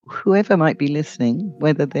whoever might be listening,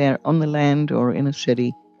 whether they're on the land or in a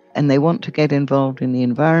city, and they want to get involved in the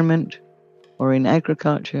environment or in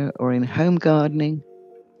agriculture or in home gardening,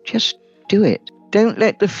 just do it. Don't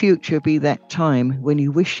let the future be that time when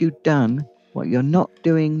you wish you'd done what you're not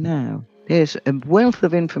doing now. There's a wealth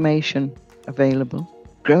of information available.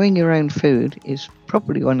 Growing your own food is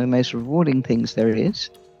probably one of the most rewarding things there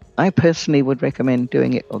is. I personally would recommend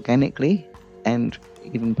doing it organically and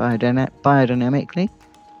even biodynamically.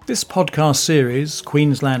 This podcast series,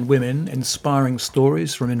 Queensland Women, Inspiring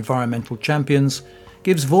Stories from Environmental Champions,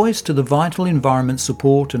 gives voice to the vital environment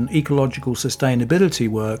support and ecological sustainability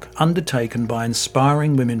work undertaken by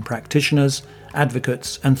inspiring women practitioners,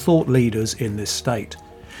 advocates and thought leaders in this state.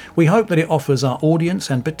 We hope that it offers our audience,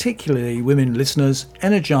 and particularly women listeners,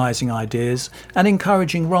 energising ideas and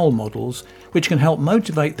encouraging role models which can help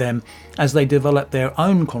motivate them as they develop their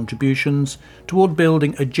own contributions toward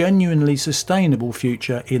building a genuinely sustainable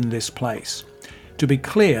future in this place. To be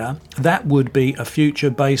clear, that would be a future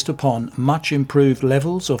based upon much improved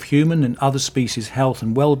levels of human and other species health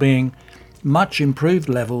and well-being, much improved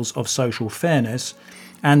levels of social fairness,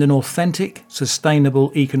 and an authentic,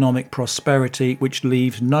 sustainable economic prosperity which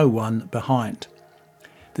leaves no one behind.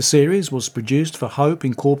 The series was produced for Hope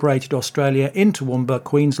Incorporated Australia in Toowoomba,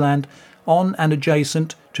 Queensland, on and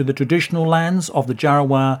adjacent to the traditional lands of the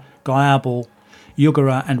Jarawar, Gayabal,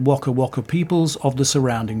 Yugara and Waka Waka peoples of the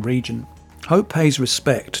surrounding region. Hope pays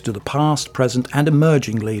respect to the past, present and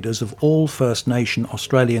emerging leaders of all First Nation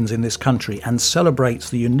Australians in this country and celebrates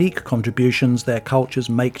the unique contributions their cultures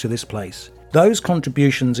make to this place. Those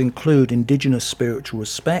contributions include Indigenous spiritual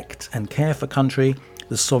respect and care for country,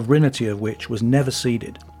 the sovereignty of which was never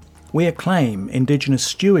ceded. We acclaim Indigenous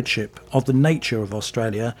stewardship of the nature of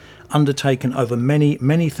Australia, undertaken over many,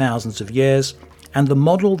 many thousands of years, and the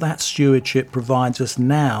model that stewardship provides us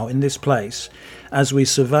now in this place as we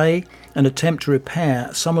survey and attempt to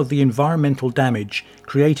repair some of the environmental damage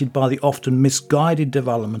created by the often misguided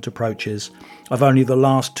development approaches of only the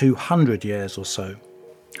last 200 years or so.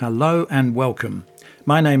 Hello and welcome.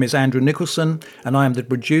 My name is Andrew Nicholson and I am the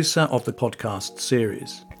producer of the podcast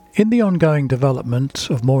series. In the ongoing development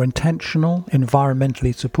of more intentional,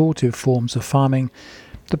 environmentally supportive forms of farming,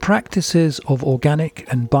 the practices of organic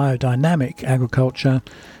and biodynamic agriculture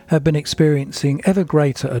have been experiencing ever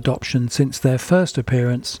greater adoption since their first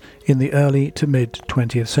appearance in the early to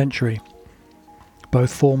mid-20th century.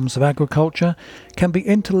 Both forms of agriculture can be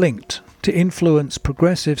interlinked to influence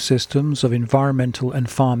progressive systems of environmental and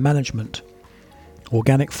farm management.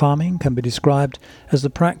 Organic farming can be described as the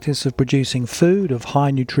practice of producing food of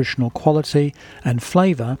high nutritional quality and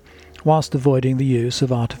flavour whilst avoiding the use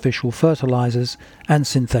of artificial fertilisers and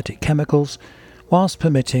synthetic chemicals, whilst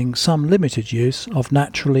permitting some limited use of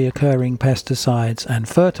naturally occurring pesticides and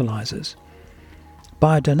fertilisers.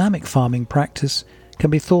 Biodynamic farming practice can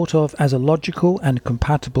be thought of as a logical and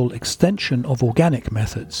compatible extension of organic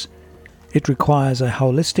methods. It requires a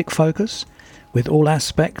holistic focus, with all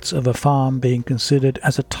aspects of a farm being considered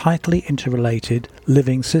as a tightly interrelated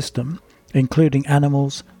living system, including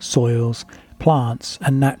animals, soils, plants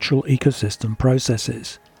and natural ecosystem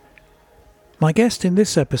processes. My guest in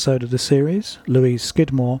this episode of the series, Louise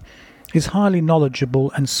Skidmore, is highly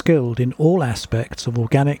knowledgeable and skilled in all aspects of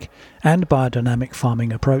organic and biodynamic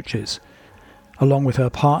farming approaches. Along with her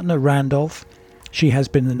partner Randolf, she has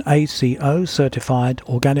been an ACO certified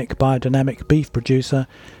organic biodynamic beef producer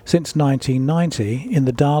since 1990 in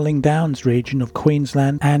the Darling Downs region of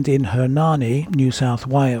Queensland and in Hernani, New South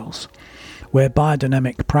Wales, where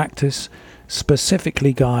biodynamic practice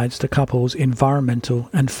specifically guides the couple's environmental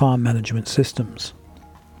and farm management systems.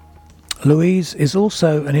 Louise is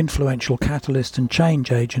also an influential catalyst and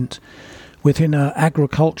change agent within her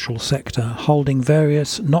agricultural sector, holding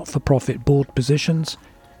various not-for-profit board positions,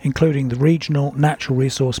 including the regional natural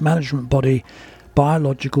resource management body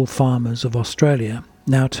Biological Farmers of Australia,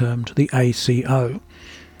 now termed the ACO,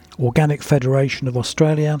 Organic Federation of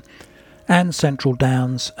Australia, and Central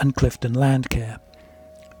Downs and Clifton Landcare.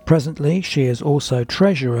 Presently, she is also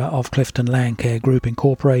Treasurer of Clifton Landcare Group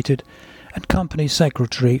Inc and Company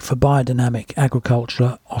Secretary for Biodynamic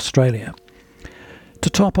Agriculture Australia. To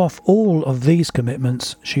top off all of these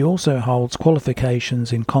commitments, she also holds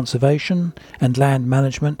qualifications in conservation and land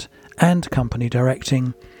management and company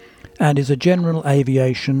directing, and is a general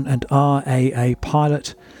aviation and RAA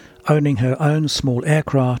pilot, owning her own small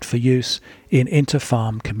aircraft for use in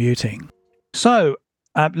inter-farm commuting. So,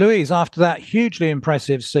 Louise, after that hugely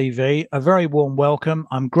impressive CV, a very warm welcome.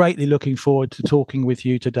 I'm greatly looking forward to talking with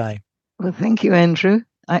you today. Well, thank you, Andrew.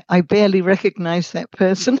 I barely recognise that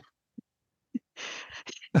person.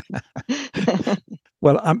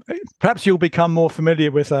 Well, perhaps you'll become more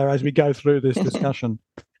familiar with her as we go through this discussion.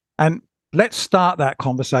 And let's start that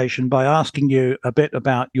conversation by asking you a bit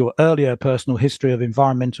about your earlier personal history of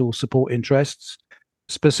environmental support interests.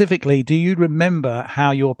 Specifically, do you remember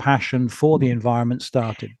how your passion for the environment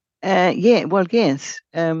started? Yes.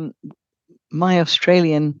 My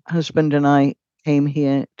Australian husband and I came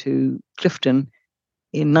here to Clifton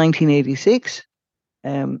in 1986.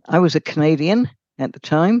 I was a Canadian at the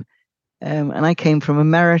time, and I came from a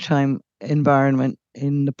maritime environment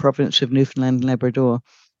in the province of Newfoundland and Labrador,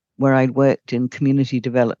 where I'd worked in community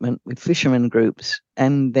development with fishermen groups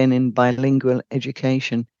and then in bilingual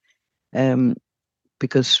education,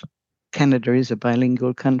 because Canada is a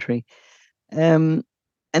bilingual country. And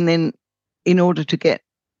then in order to get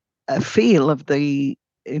a feel of the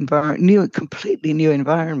completely new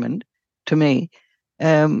environment to me,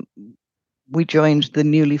 we joined the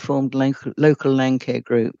newly formed local Landcare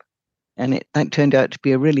Group. And that turned out to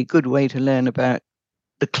be a really good way to learn about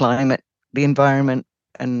the climate, the environment,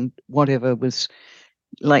 and whatever was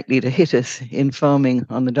likely to hit us in farming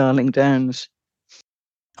on the Darling Downs.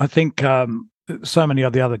 I think so many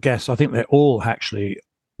of the other guests, I think they're all actually,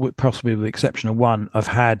 possibly with the exception of one, have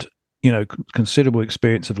had considerable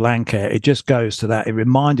experience of Landcare. It just goes to that. It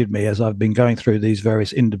reminded me, as I've been going through these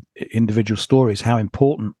various individual stories, how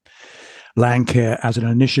important Landcare as an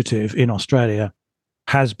initiative in Australia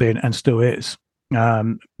has been and still is.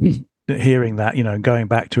 Hearing that, going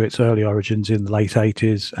back to its early origins in the late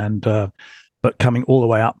 80s and but coming all the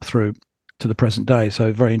way up through to the present day.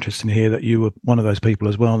 So very interesting to hear that you were one of those people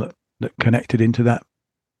as well that connected into that.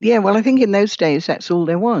 Yeah, well, I think in those days that's all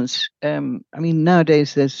there was.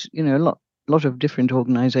 Nowadays there's a lot of different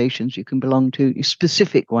organisations you can belong to,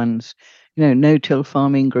 specific ones, no-till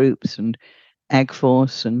farming groups and Ag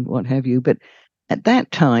Force and what have you. But at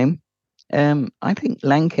that time, I think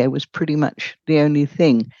Landcare was pretty much the only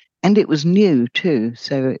thing, and it was new too.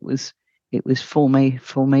 So it was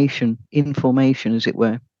formation, as it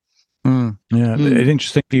were. It's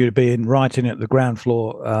interesting for you to be right in at the ground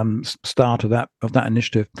floor start of that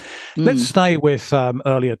initiative. Let's stay with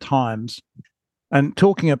earlier times and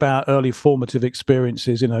talking about early formative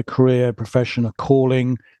experiences in a career, profession, a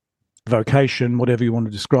calling, vocation, whatever you want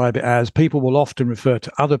to describe it as. People will often refer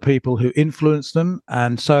to other people who influence them.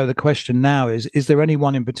 And so the question now is there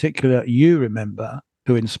anyone in particular you remember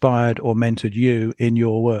who inspired or mentored you in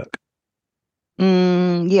your work?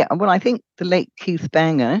 Yeah, well, I think the late Keith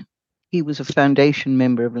Banger, he was a foundation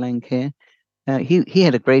member of Landcare. He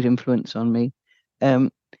had a great influence on me.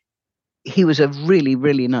 He was a really,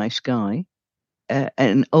 really nice guy.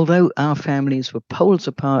 And although our families were poles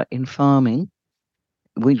apart in farming,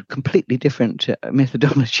 we had completely different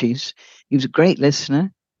methodologies. He was a great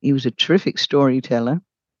listener. He was a terrific storyteller.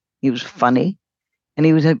 He was funny. And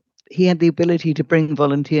he had the ability to bring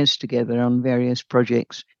volunteers together on various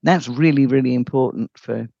projects. That's really, really important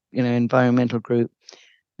for, environmental group.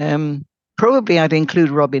 Probably I'd include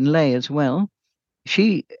Robin Lay as well.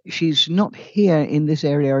 She's not here in this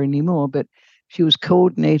area anymore, but she was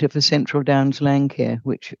coordinator for Central Downs Landcare,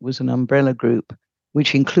 which was an umbrella group,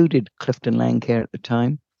 which included Clifton Landcare at the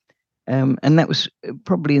time. And that was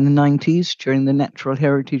probably in the 90s during the Natural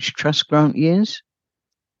Heritage Trust grant years.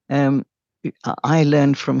 I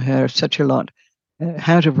learned from her such a lot,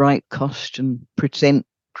 how to write cost and present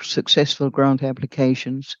successful grant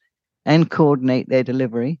applications and coordinate their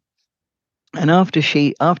delivery. And after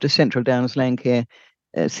Central Downs Landcare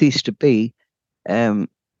ceased to be,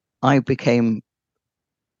 I became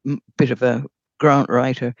a bit of a grant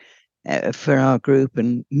writer for our group,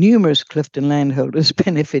 and numerous Clifton landholders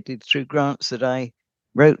benefited through grants that I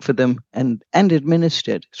wrote for them and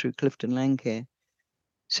administered through Clifton Landcare.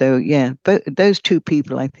 So yeah, those two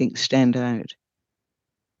people I think stand out.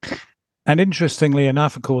 And interestingly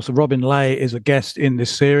enough, of course, Robin Lay is a guest in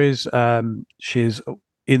this series. She's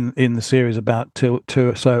in the series about two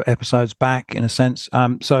or so episodes back, in a sense.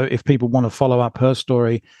 So if people want to follow up her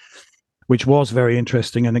story, which was very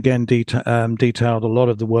interesting, and again detailed a lot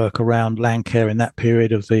of the work around Landcare in that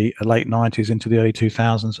period of the late 90s into the early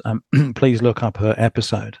 2000s, please look up her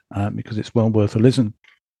episode because it's well worth a listen.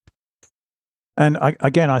 And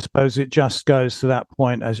I suppose it just goes to that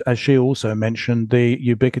point, as she also mentioned, the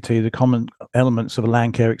ubiquity, the common elements of a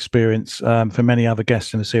Landcare experience for many other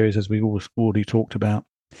guests in the series, as we've already talked about.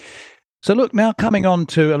 So look, now coming on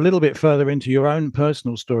to a little bit further into your own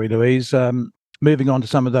personal story, Louise, moving on to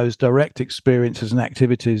some of those direct experiences and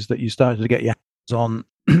activities that you started to get your hands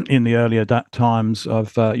on in the earlier times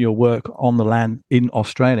of your work on the land in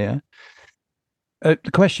Australia. The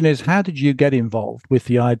question is, how did you get involved with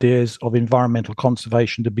the ideas of environmental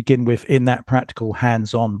conservation to begin with in that practical,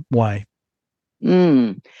 hands-on way?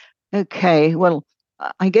 Okay, well,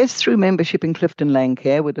 I guess through membership in Clifton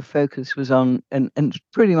Landcare, where the focus was on, and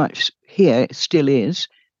pretty much here it still is,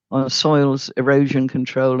 on soils, erosion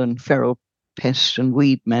control, and feral pest and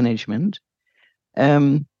weed management.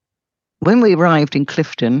 When we arrived in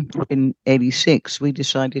Clifton in '86, we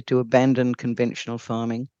decided to abandon conventional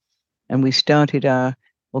farming and we started our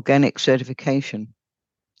organic certification,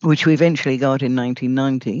 which we eventually got in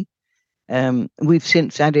 1990. We've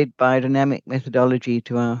since added biodynamic methodology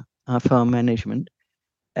to our farm management.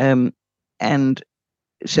 And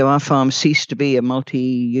so our farm ceased to be a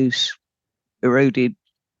multi-use eroded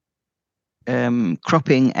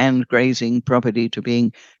cropping and grazing property to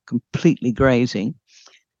being completely grazing.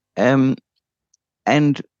 And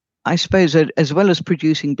I suppose that as well as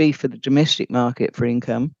producing beef for the domestic market for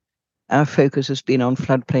income, our focus has been on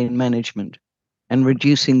floodplain management and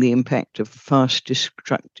reducing the impact of fast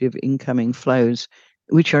destructive incoming flows,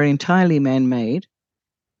 which are entirely man-made,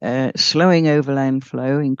 slowing overland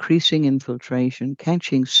flow, increasing infiltration,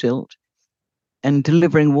 catching silt, and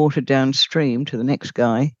delivering water downstream to the next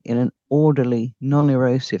guy in an orderly,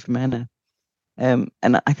 non-erosive manner. And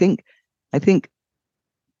I think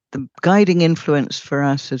the guiding influence for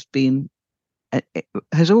us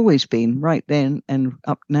has always been right then and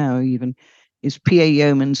up now even, is P.A.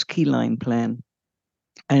 Yeoman's Keyline Plan.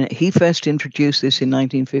 And he first introduced this in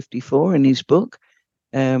 1954 in his book,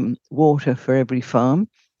 Water for Every Farm,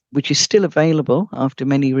 which is still available after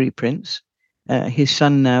many reprints. His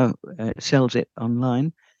son now sells it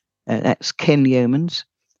online. That's Ken Yeomans.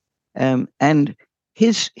 And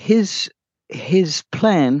his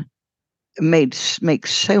plan makes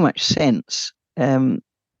so much sense when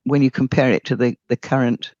you compare it to the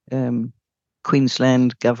current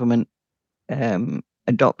Queensland government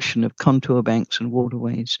adoption of contour banks and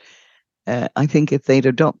waterways. I think if they'd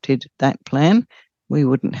adopted that plan, we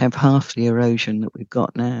wouldn't have half the erosion that we've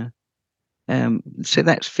got now. So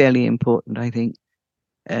that's fairly important, I think.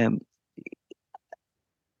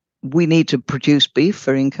 We need to produce beef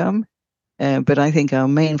for income, but I think our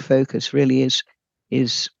main focus really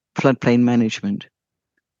is floodplain management,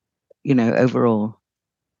 overall.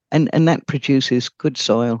 And that produces good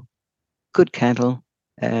soil, good cattle,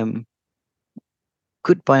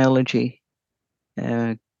 good biology,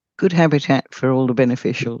 good habitat for all the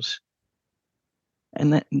beneficials.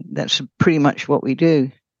 And that's pretty much what we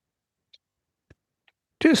do.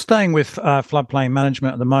 Just staying with floodplain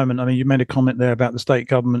management at the moment, I mean, you made a comment there about the state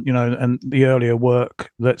government, and the earlier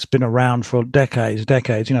work that's been around for decades,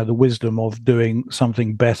 the wisdom of doing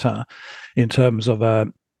something better in terms of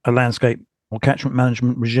a landscape or catchment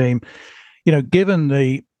management regime.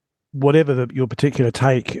 Given whatever your particular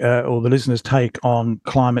take or the listeners' take on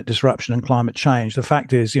climate disruption and climate change, the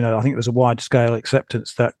fact is, I think there's a wide scale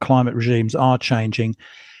acceptance that climate regimes are changing.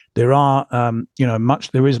 There are,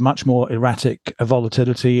 there is much more erratic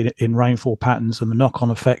volatility in rainfall patterns and the knock-on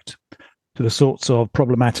effect to the sorts of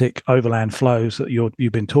problematic overland flows that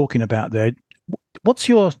you've been talking about there.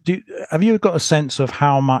 Have you got a sense of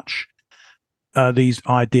how much these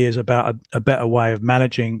ideas about a better way of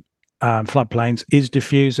managing floodplains is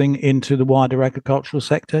diffusing into the wider agricultural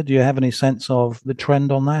sector? Do you have any sense of the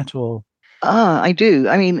trend on that, or? I do.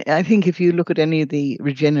 I mean, I think if you look at any of the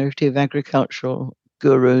regenerative agricultural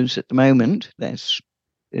gurus at the moment, that's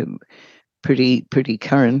pretty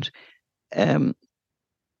current.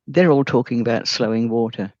 They're all talking about slowing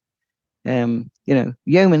water.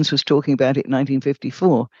 Yeomans was talking about it in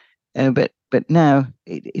 1954, but now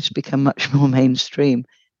it's become much more mainstream.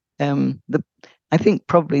 I think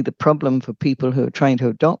probably the problem for people who are trying to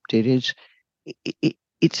adopt it is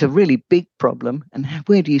it's a really big problem, and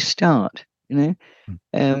where do you start?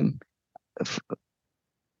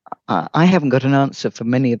 I haven't got an answer for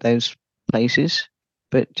many of those places,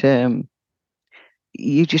 but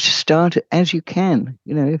you just start as you can.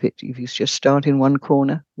 If you just start in one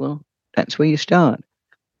corner, well, that's where you start.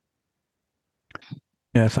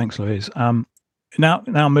 Yeah, thanks, Louise.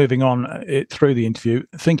 Now moving on through the interview,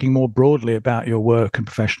 thinking more broadly about your work and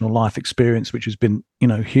professional life experience, which has been,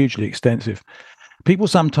 hugely extensive. People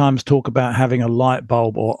sometimes talk about having a light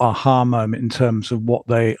bulb or aha moment in terms of what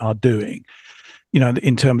they are doing,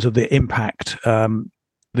 in terms of the impact,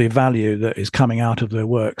 the value that is coming out of their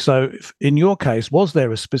work. So in your case, was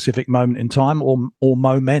there a specific moment in time or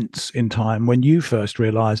moments in time when you first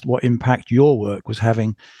realized what impact your work was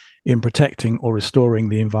having in protecting or restoring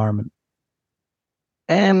the environment?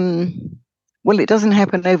 Well, it doesn't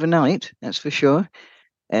happen overnight, that's for sure.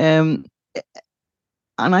 And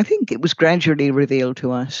I think it was gradually revealed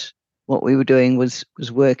to us what we were doing was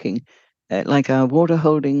working. Like our water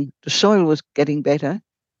holding, the soil was getting better.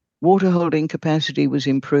 Water holding capacity was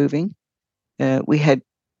improving.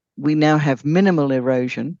 We now have minimal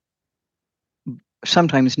erosion,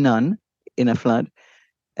 sometimes none in a flood.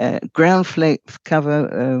 Ground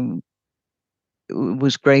cover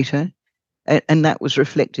was greater, and that was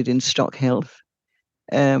reflected in stock health.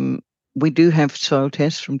 We do have soil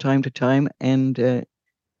tests from time to time, and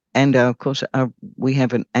of course, we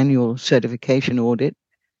have an annual certification audit,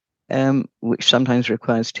 which sometimes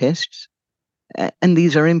requires tests, and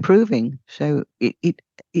these are improving. So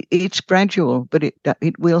it's gradual, but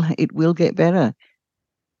it will get better.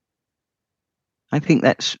 I think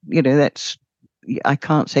that's I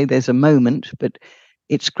can't say there's a moment, but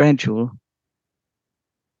it's gradual.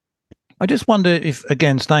 I just wonder if,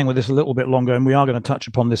 again, staying with this a little bit longer, and we are going to touch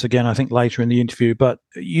upon this again, I think, later in the interview, but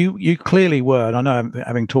you clearly were, and I know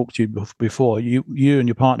having talked to you before, you and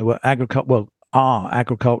your partner were are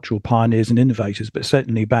agricultural pioneers and innovators, but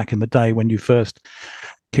certainly back in the day when you first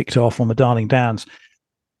kicked off on the Darling Downs.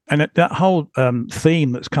 And that whole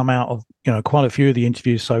theme that's come out of quite a few of the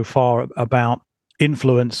interviews so far about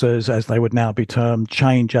influencers, as they would now be termed,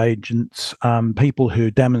 change agents, people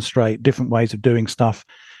who demonstrate different ways of doing stuff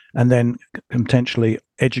and then potentially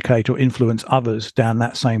educate or influence others down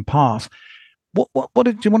that same path. What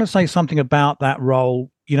did you want to say something about that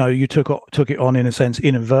role? You took it on, in a sense,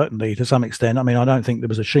 inadvertently to some extent. I mean, I don't think there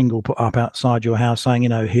was a shingle put up outside your house saying,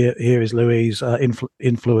 here is Louise,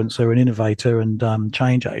 influencer and innovator and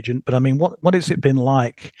change agent. But I mean, what has it been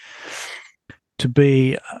like to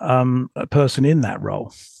be a person in that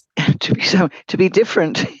role? to be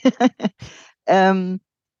different.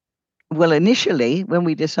 Well, initially, when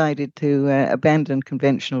we decided to abandon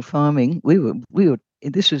conventional farming, we were.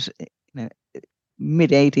 This was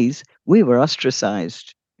mid-80s. We were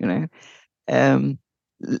ostracized.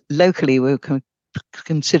 Locally, we were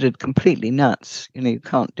considered completely nuts. You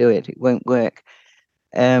can't do it. It won't work.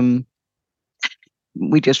 We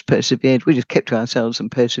just persevered. We just kept to ourselves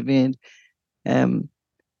and persevered. But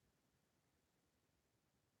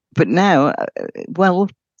now,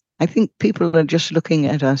 I think people are just looking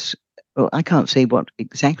at us. Well, I can't say what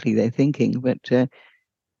exactly they're thinking, but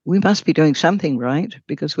we must be doing something right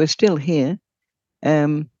because we're still here.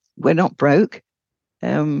 We're not broke,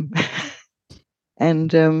 and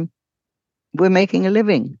we're making a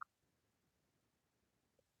living.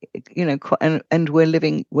 And we're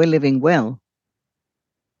living well.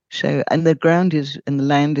 So, and the ground and the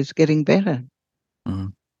land is getting better.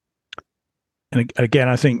 Mm. And again,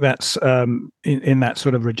 I think that's in that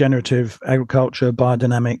sort of regenerative agriculture,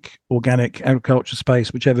 biodynamic, organic agriculture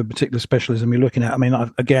space, whichever particular specialism you're looking at. I mean,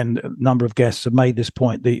 again, a number of guests have made this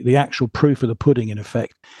point. The actual proof of the pudding, in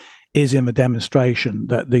effect, is in the demonstration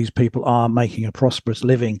that these people are making a prosperous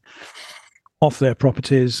living off their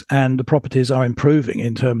properties, and the properties are improving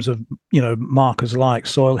in terms of markers like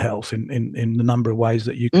soil health in the number of ways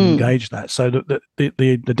that you can engage that. So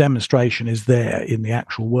the demonstration is there in the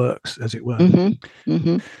actual works, as it were. Mm-hmm.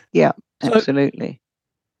 Mm-hmm. Yeah, so, absolutely.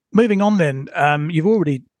 Moving on, then, you've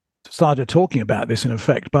already started talking about this in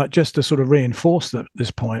effect, but just to sort of reinforce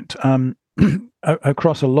this point.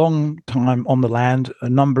 Across a long time on the land, a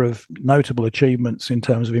number of notable achievements in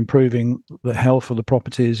terms of improving the health of the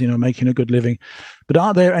properties, making a good living. But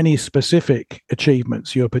are there any specific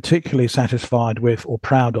achievements you're particularly satisfied with or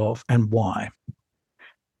proud of, and why?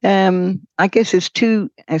 I guess there's two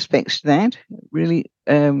aspects to that, really.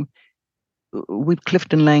 With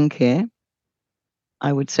Clifton Landcare,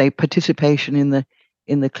 I would say participation in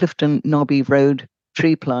the Clifton Nobby Road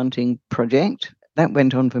tree planting project. That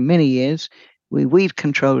went on for many years. We weed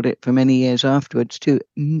controlled it for many years afterwards too.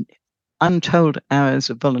 Untold hours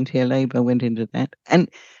of volunteer labour went into that. And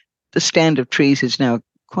the stand of trees is now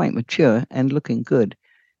quite mature and looking good.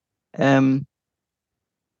 After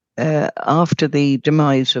the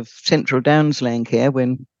demise of Central Downs Landcare,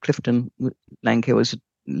 when Clifton Landcare was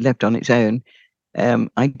left on its own,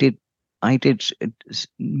 I did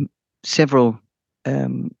several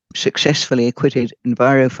successfully acquitted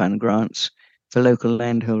EnviroFund grants for local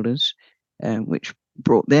landholders, which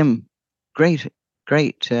brought them great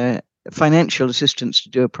financial assistance to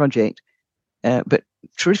do a project, but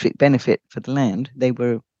terrific benefit for the land. They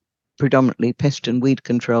were predominantly pest and weed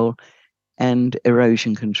control and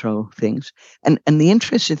erosion control things. And the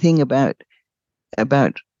interesting thing about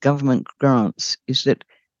government grants is that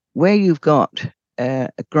where you've got a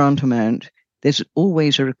grant amount, there's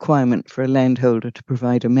always a requirement for a landholder to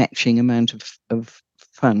provide a matching amount of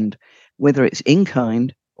fund, whether it's in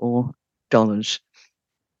kind or dollars.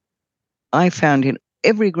 I found in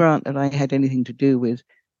every grant that I had anything to do with,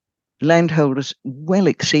 landholders well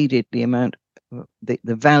exceeded the amount, the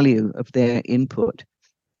value of their input.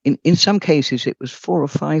 In some cases, it was 4 or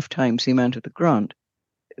 5 times the amount of the grant.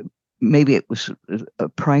 maybe it was a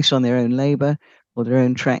price on their own labour or their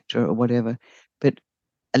own tractor or whatever, but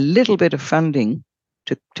a little bit of funding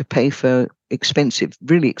to pay for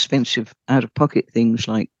really expensive out-of-pocket things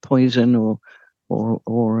like poison or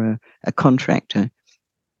a contractor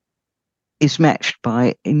is matched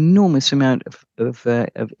by enormous amount of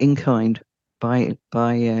in-kind by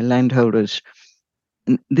landholders.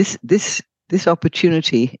 And this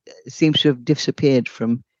opportunity seems to have disappeared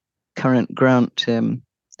from current grant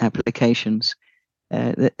applications.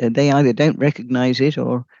 They either don't recognise it,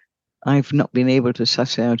 or I've not been able to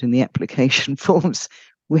suss out in the application forms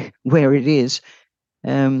where it is.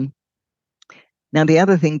 Now, the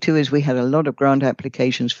other thing too is we had a lot of grant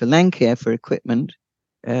applications for Landcare for equipment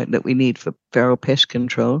that we need for feral pest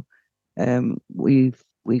control. We've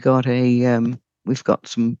got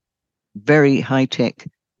some very high-tech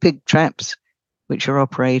pig traps which are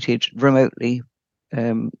operated remotely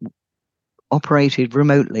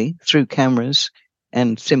through cameras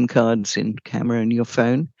and SIM cards in camera in your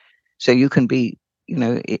phone. So you can be,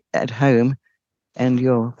 at home and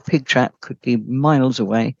your pig trap could be miles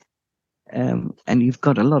away, and you've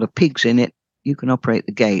got a lot of pigs in it. You can operate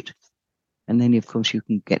the gate, and then, of course, you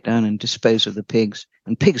can get down and dispose of the pigs.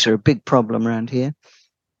 And pigs are a big problem around here.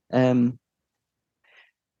 And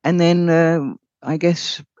then, I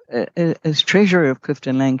guess, as treasurer of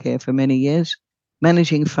Clifton Landcare for many years,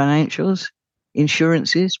 managing financials,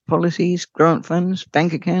 insurances, policies, grant funds,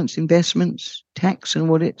 bank accounts, investments, tax and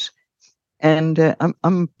audits. And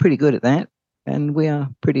I'm pretty good at that, and we are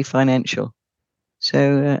pretty financial.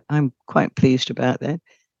 So I'm quite pleased about that.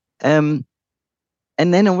 And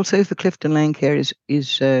then also for Clifton Landcare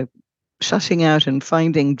is sussing out and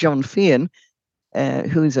finding John Feehan,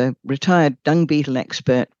 who's a retired dung beetle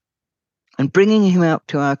expert, and bringing him out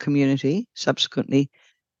to our community. Subsequently,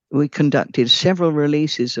 we conducted several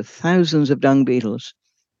releases of thousands of dung beetles.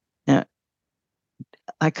 Now,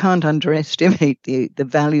 I can't underestimate the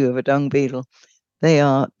value of a dung beetle. They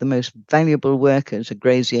are the most valuable workers a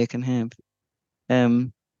grazier can have.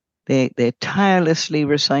 They're tirelessly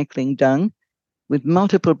recycling dung with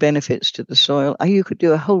multiple benefits to the soil. You could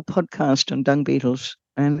do a whole podcast on dung beetles,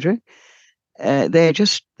 Andrew. They're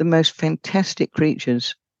just the most fantastic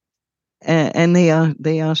creatures, and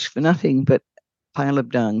they ask for nothing but a pile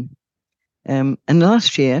of dung. And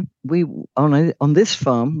last year, on this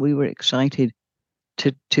farm, we were excited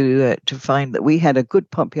to find that we had a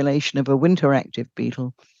good population of a winter active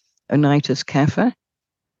beetle, Onitis caffa.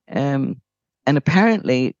 And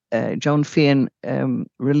apparently, John Feehan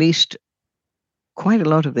released quite a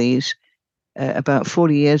lot of these about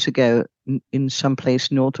 40 years ago in some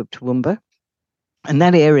place north of Toowoomba. And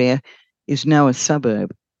that area is now a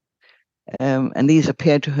suburb. And these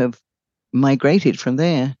appear to have migrated from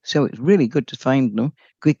there. So it's really good to find them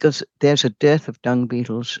because there's a dearth of dung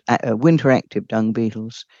beetles, winter active dung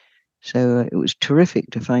beetles. So it was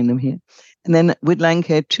terrific to find them here. And then with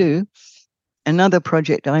Landcare too, another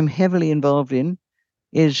project I'm heavily involved in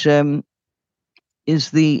is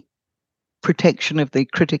the protection of the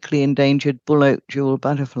critically endangered bull-oak jewel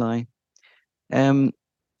butterfly.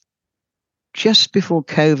 Just before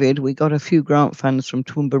COVID, we got a few grant funds from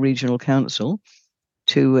Toowoomba Regional Council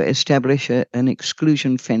to establish an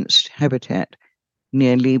exclusion fenced habitat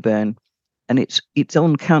near Leeburn, and it's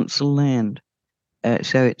on council land,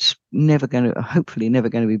 so it's hopefully never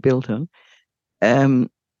going to be built on. And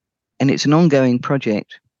it's an ongoing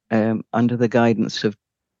project under the guidance of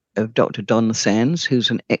Dr. Don Sands, who's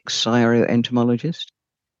an ex-CSIRO entomologist,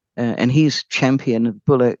 and he's champion of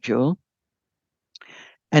bull-oak jewel.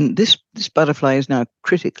 And this butterfly is now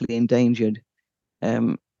critically endangered.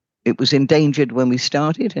 It was endangered when we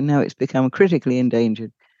started, and now it's become critically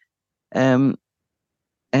endangered. And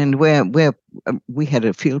we had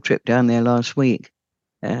a field trip down there last week,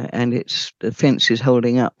 and the fence is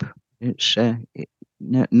holding up.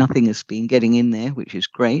 Nothing has been getting in there, which is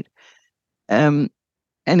great. And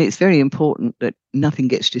it's very important that nothing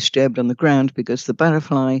gets disturbed on the ground, because the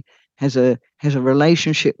butterfly has a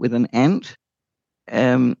relationship with an ant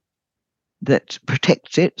that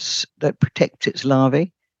protects its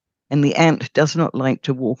larvae, and the ant does not like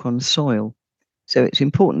to walk on soil. So it's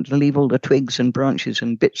important to leave all the twigs and branches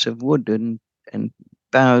and bits of wood and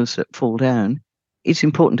boughs that fall down. It's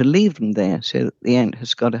important to leave them there so that the ant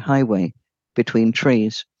has got a highway between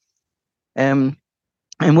trees. And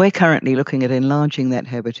we're currently looking at enlarging that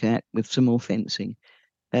habitat with some more fencing.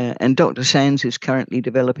 And Dr. Sands is currently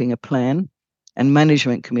developing a plan and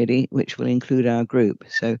management committee, which will include our group.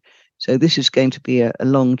 So this is going to be a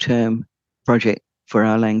long-term project for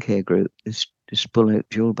our Landcare group, this bull-oak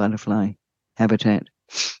jewel butterfly habitat.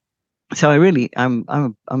 So I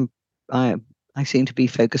I seem to be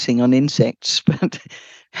focusing on insects, but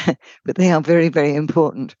they are very, very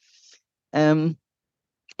important. And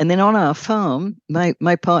then on our farm,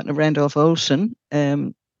 my partner Randolf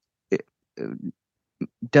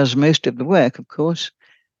does most of the work, of course,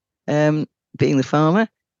 being the farmer.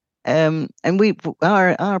 And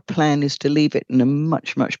our plan is to leave it in a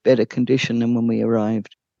much, much better condition than when we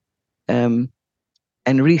arrived. And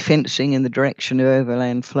refencing in the direction of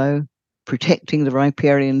overland flow, protecting the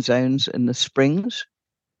riparian zones and the springs,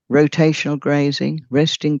 rotational grazing,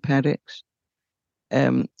 resting paddocks.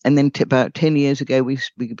 And then about 10 years ago, we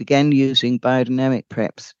began using biodynamic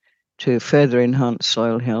preps to further enhance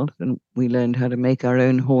soil health, and we learned how to make our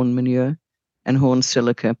own horn manure and horn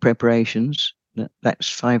silica preparations. That's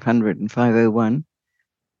 500 and 501.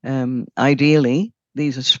 Ideally,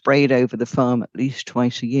 these are sprayed over the farm at least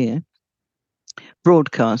twice a year,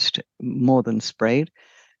 broadcast more than sprayed.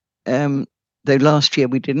 Though last year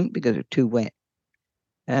we didn't because it was too wet.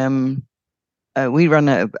 We run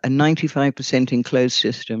a 95% enclosed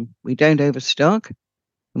system. We don't overstock,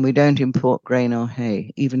 and we don't import grain or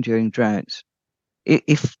hay, even during droughts.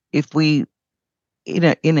 If we in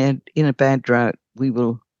a bad drought, we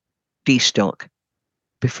will destock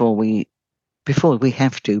before they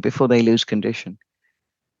lose condition.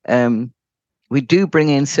 We do bring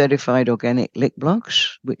in certified organic lick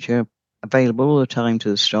blocks, which are available all the time to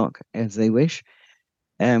the stock as they wish.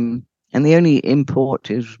 And the only import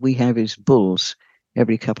we have is bulls.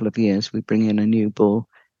 Every couple of years, we bring in a new bull,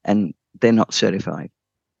 and they're not certified.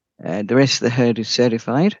 The rest of the herd is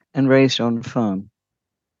certified and raised on farm.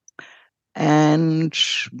 And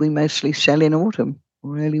we mostly sell in autumn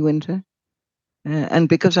or early winter. And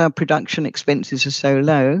because our production expenses are so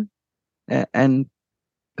low, and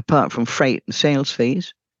apart from freight and sales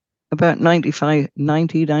fees, about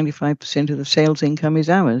 95% of the sales income is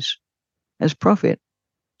ours as profit.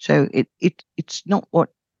 So it's not what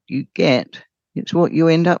you get, it's what you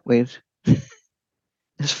end up with.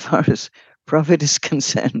 As far as profit is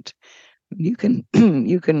concerned, you can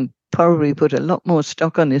probably put a lot more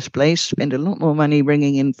stock on this place, spend a lot more money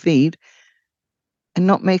bringing in feed, and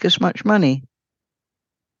not make as much money,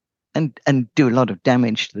 and do a lot of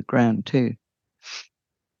damage to the ground too.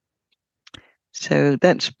 So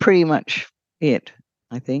that's pretty much it,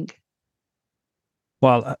 I think.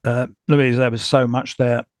 Well, Louise, there was so much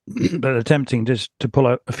there, but attempting just to pull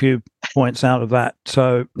a few points out of that.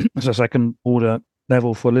 So, as a second order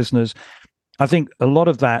level for listeners, I think a lot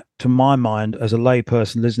of that, to my mind, as a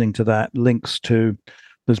layperson listening to that, links to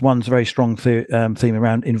there's one very strong theme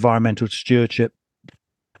around environmental stewardship,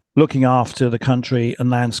 looking after the country and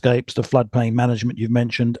landscapes, the floodplain management you've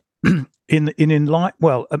mentioned.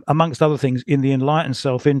 Amongst other things, in the enlightened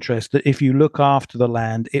self-interest that if you look after the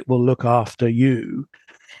land, it will look after you.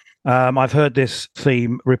 I've heard this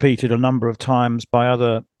theme repeated a number of times by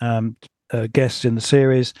other guests in the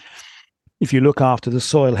series. If you look after the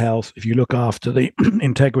soil health, if you look after the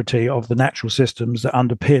integrity of the natural systems that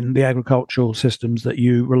underpin the agricultural systems that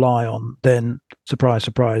you rely on, then surprise,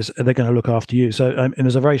 surprise, they're going to look after you. So and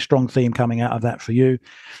there's a very strong theme coming out of that for you.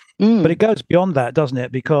 But it goes beyond that, doesn't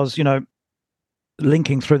it? Because,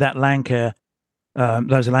 linking through that Landcare,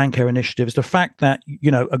 those Landcare initiatives, the fact that,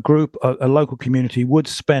 a group, a local community would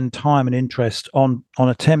spend time and interest on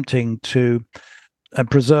attempting to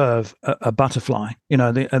preserve a butterfly.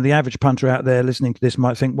 The average punter out there listening to this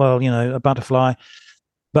might think, well, a butterfly.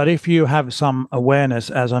 But if you have some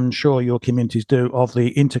awareness, as I'm sure your communities do, of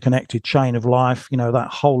the interconnected chain of life,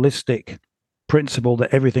 that holistic principle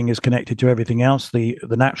that everything is connected to everything else. The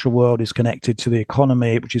natural world is connected to the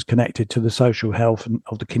economy, which is connected to the social health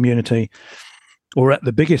of the community, or at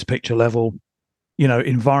the biggest picture level,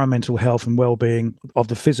 environmental health and well-being of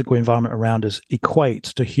the physical environment around us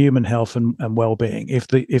equates to human health and well-being. If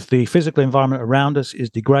the physical environment around us is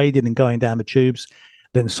degraded and going down the tubes,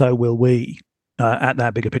 then so will we at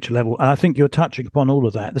that bigger picture level. And I think you're touching upon all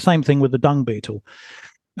of that. The same thing with the dung beetle.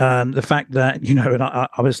 The fact that, and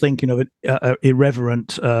I was thinking of an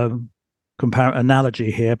irreverent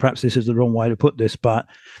analogy here. Perhaps this is the wrong way to put this, but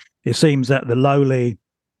it seems that the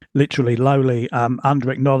literally lowly,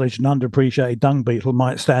 under-acknowledged and underappreciated dung beetle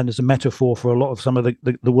might stand as a metaphor for a lot of some of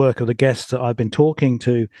the work of the guests that I've been talking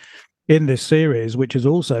to in this series, which has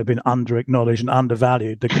also been under-acknowledged and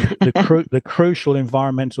undervalued. The crucial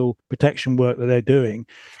environmental protection work that they're doing,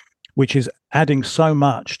 which is adding so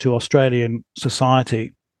much to Australian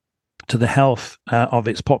society, to the health of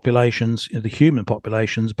its populations, the human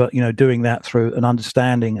populations, but doing that through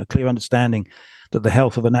a clear understanding that the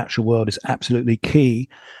health of the natural world is absolutely key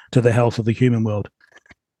to the health of the human world.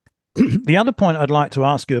 The other point I'd like to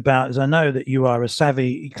ask you about is I know that you are a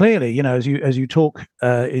savvy. Clearly, as you talk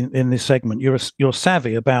in this segment, you're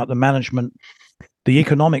savvy about the management, the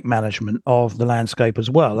economic management of the landscape as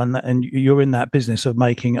well, and you're in that business of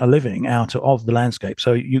making a living out of the landscape.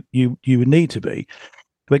 So you would need to be.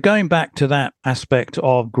 But going back to that aspect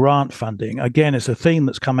of grant funding, again, it's a theme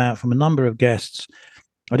that's come out from a number of guests.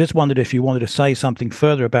 I just wondered if you wanted to say something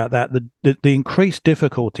further about that. The increased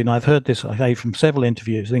difficulty, and I've heard this from several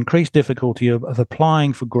interviews, the increased difficulty of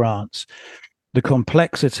applying for grants, the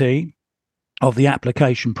complexity of the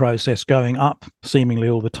application process going up seemingly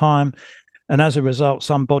all the time. And as a result,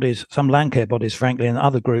 some landcare bodies, frankly, and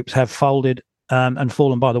other groups have folded and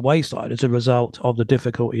fallen by the wayside as a result of the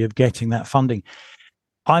difficulty of getting that funding.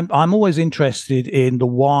 I'm always interested in the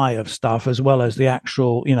why of stuff as well as the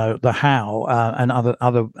actual, the how and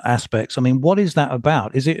other aspects. I mean, what is that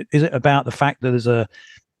about? Is it about the fact that there's a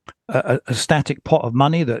static pot of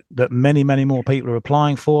money that many more people are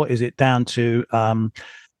applying for? Is it down to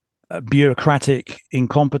bureaucratic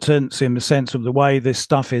incompetence in the sense of the way this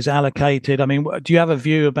stuff is allocated? I mean, do you have a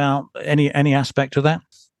view about any aspect of that?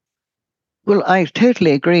 Well, I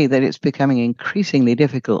totally agree that it's becoming increasingly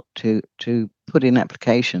difficult to put in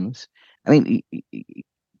applications. I mean,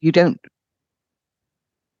 you don't.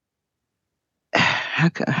 How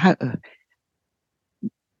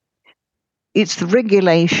it's the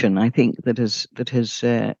regulation, I think, that has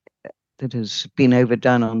been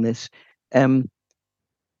overdone on this.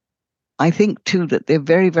 I think too that they're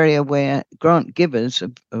very, very aware. Grant givers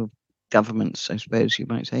of governments, I suppose you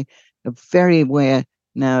might say, are very aware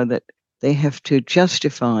now that they have to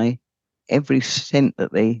justify every cent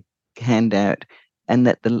that they hand out, and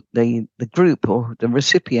that the group or the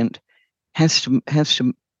recipient has to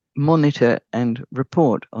monitor and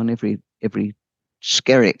report on every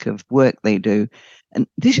skerrick of work they do. And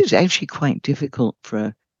this is actually quite difficult for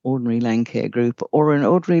an ordinary land care group or an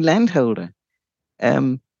ordinary landholder.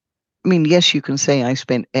 I mean, yes, you can say I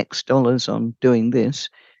spent X dollars on doing this,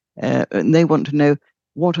 and they want to know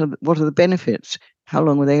what are the benefits, how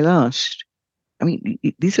long will they last. I mean,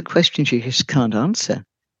 these are questions you just can't answer.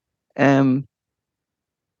 And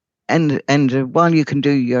while you can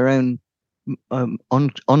do your own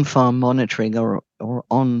on farm monitoring or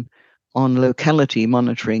on locality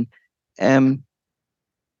monitoring,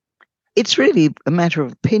 it's really a matter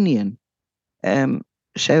of opinion.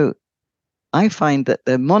 So I find that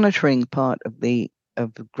the monitoring part of the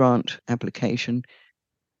grant application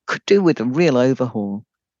could do with a real overhaul.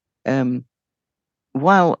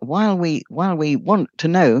 While we want to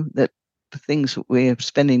know that the things that we're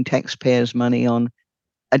spending taxpayers' money on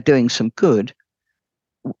are doing some good,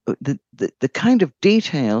 the kind of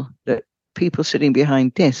detail that people sitting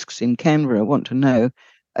behind desks in Canberra want to know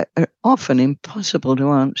are often impossible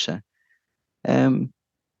to answer.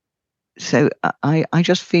 So I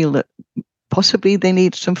just feel that possibly they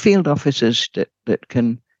need some field officers that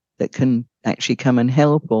can actually come and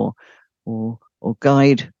help or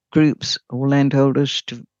guide groups or landholders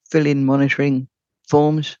to fill in monitoring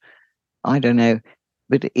forms. I don't know,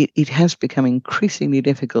 but it has become increasingly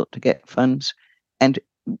difficult to get funds and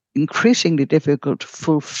increasingly difficult to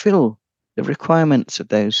fulfill the requirements of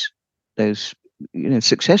those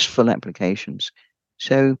successful applications.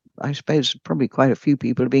 So I suppose probably quite a few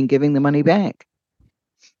people have been giving the money back.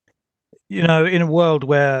 In a world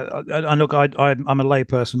where, I'm a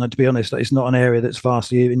layperson, and to be honest, it's not an area that's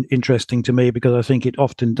vastly interesting to me because I think it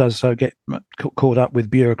often does so get caught up with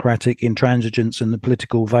bureaucratic intransigence and the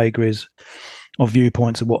political vagaries of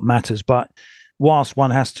viewpoints of what matters. But whilst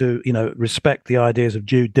one has to, respect the ideas of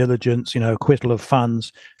due diligence, acquittal of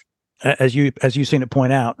funds, as you seem to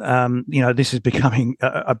point out, this is becoming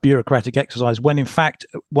a bureaucratic exercise when in fact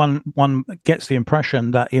one gets the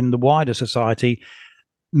impression that in the wider society,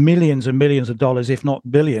 millions and millions of dollars, if not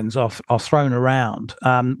billions, are thrown around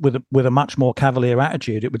with a much more cavalier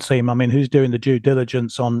attitude, it would seem. I mean, who's doing the due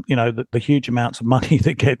diligence on, the huge amounts of money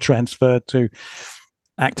that get transferred to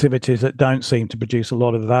activities that don't seem to produce a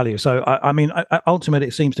lot of value? So, I mean, ultimately,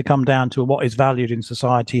 it seems to come down to what is valued in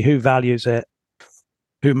society, who values it,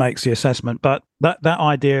 who makes the assessment. But that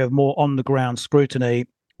idea of more on-the-ground scrutiny,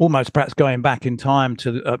 almost perhaps going back in time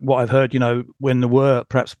to what I've heard, when there were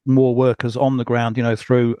perhaps more workers on the ground,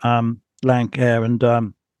 through land care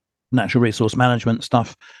and natural resource management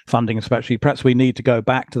stuff, funding especially. Perhaps we need to go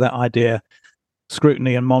back to that idea,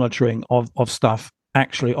 scrutiny and monitoring of stuff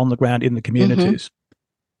actually on the ground in the communities. Mm-hmm.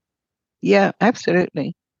 Yeah,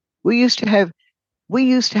 absolutely. We used to have a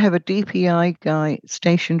DPI guy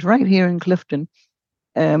stationed right here in Clifton,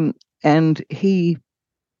 and he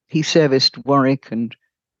serviced Warwick and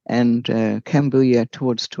Cambodia up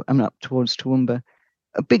towards Toowoomba,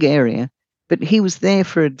 a big area, but he was there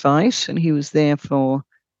for advice, and he was there for,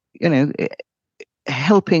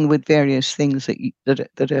 helping with various things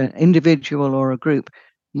that an individual or a group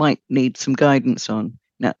might need some guidance on.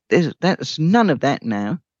 Now, that's none of that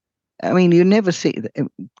now. I mean, you never see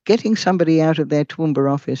getting somebody out of their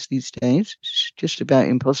Toowoomba office these days is just about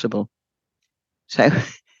impossible. So,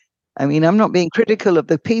 I mean, I'm not being critical of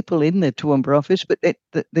the people in the Toowoomba office, but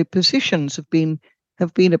the positions have been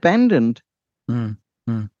abandoned. Mm,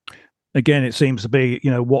 mm. Again, it seems to be,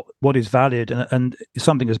 what is valued, and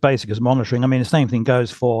something as basic as monitoring. I mean, the same thing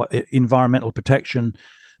goes for environmental protection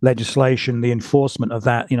legislation, the enforcement of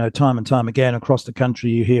that. Time and time again across the country,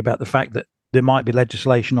 you hear about the fact that there might be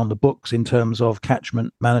legislation on the books in terms of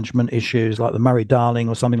catchment management issues, like the Murray-Darling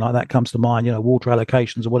or something like that comes to mind, water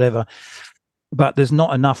allocations or whatever. But there's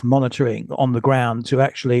not enough monitoring on the ground to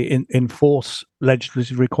actually enforce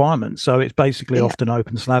legislative requirements. So it's basically often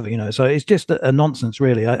open slather, So it's just a nonsense,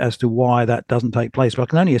 really, as to why that doesn't take place. But I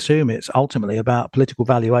can only assume it's ultimately about political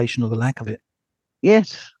valuation or the lack of it.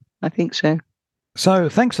 Yes, I think so. So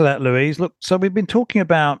thanks for that, Louise. Look, so we've been talking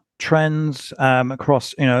about trends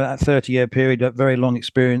across, that 30-year period, that very long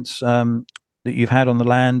experience that you've had on the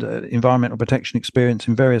land, environmental protection experience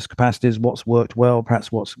in various capacities, what's worked well,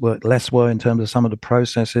 perhaps what's worked less well in terms of some of the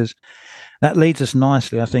processes. That leads us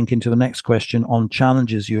nicely, I think, into the next question on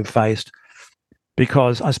challenges you have faced,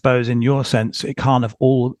 because I suppose in your sense, it can't have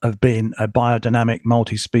all have been a biodynamic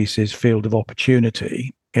multi-species field of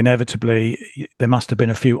opportunity. Inevitably, there must have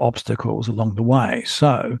been a few obstacles along the way.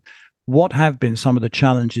 So what have been some of the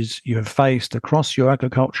challenges you have faced across your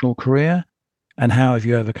agricultural career, and how have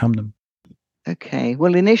you overcome them? Okay.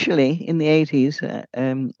 Well, initially in the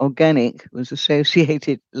 80s, organic was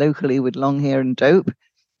associated locally with long hair and dope.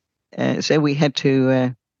 So we had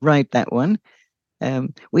to ride that one.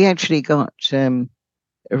 We actually got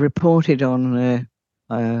reported on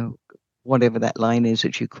whatever that line is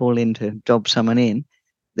that you call in to dob someone in,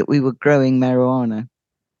 that we were growing marijuana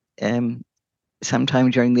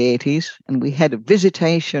sometime during the 80s. And we had a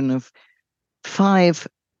visitation of 5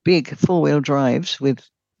 big 4-wheel drives with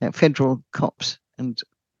federal cops and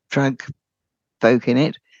drug folk in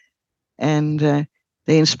it. And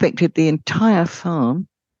they inspected the entire farm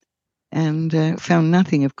and found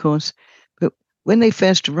nothing, of course. But when they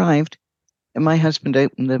first arrived, my husband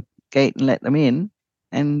opened the gate and let them in.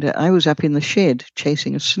 And I was up in the shed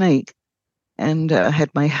chasing a snake. And I had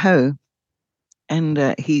my hoe.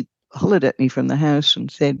 And he hollered at me from the house and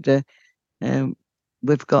said,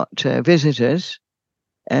 we've got visitors.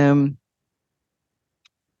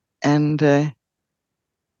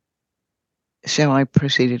 So I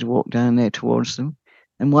proceeded to walk down there towards them,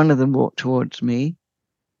 and one of them walked towards me,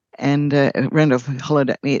 and Randolf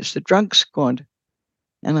hollered at me, "It's the drug squad."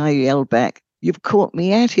 And I yelled back, "You've caught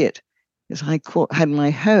me at it," because I had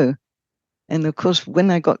my hoe. And of course,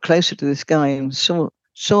 when I got closer to this guy and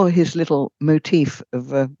saw his little motif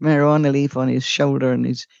of a marijuana leaf on his shoulder and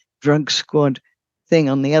his drug squad thing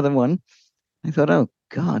on the other one, I thought, "Oh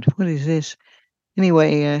God, what is this?"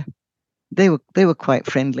 Anyway, they were quite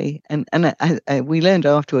friendly, and we learned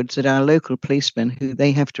afterwards that our local policeman, who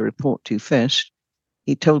they have to report to first,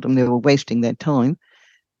 he told them they were wasting their time,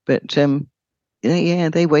 but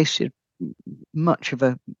they wasted most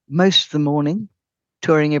of the morning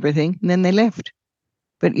touring everything, and then they left.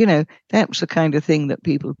 But that was the kind of thing that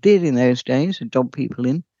people did in those days, to dob people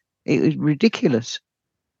in. It was ridiculous.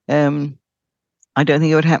 I don't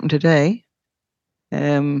think it would happen today.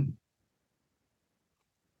 And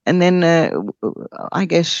then I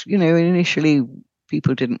guess, initially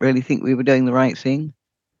people didn't really think we were doing the right thing.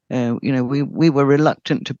 We were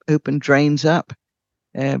reluctant to open drains up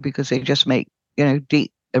because they just make,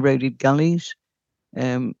 deep eroded gullies.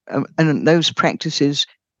 And those practices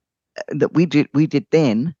that we did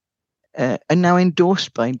then are now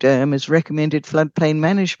endorsed by DERM as recommended floodplain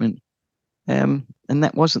management. And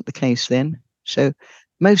that wasn't the case then. So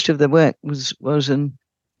most of the work was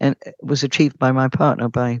achieved by my partner,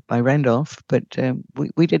 by Randolf, but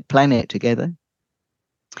we did plan it together.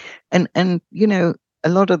 And a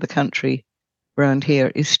lot of the country around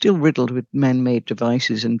here is still riddled with man-made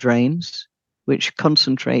devices and drains, which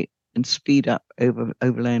concentrate and speed up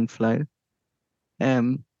overland flow,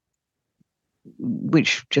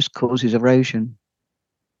 which just causes erosion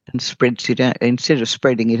and spreads it out. Instead of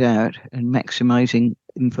spreading it out and maximizing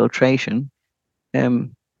infiltration,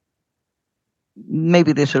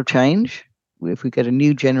 maybe this will change if we get a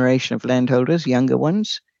new generation of landholders, younger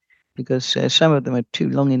ones, because some of them are too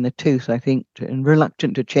long in the tooth, I think, and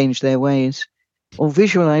reluctant to change their ways or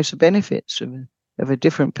visualize the benefits of a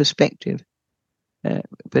different perspective.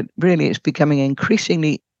 But really, it's becoming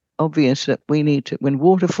increasingly obvious that we need to, when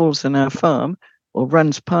water falls on our farm or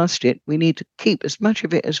runs past it, we need to keep as much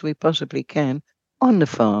of it as we possibly can on the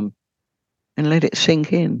farm and let it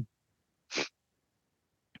sink in.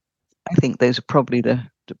 I think those are probably the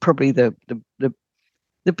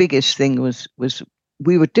biggest thing was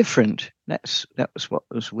we were different. That was what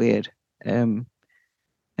was weird, and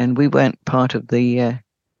we weren't part of the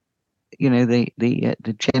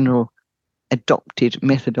the general adopted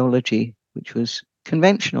methodology, which was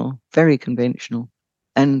conventional, very conventional,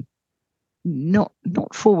 and not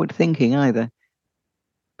forward thinking either.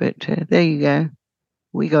 But there you go.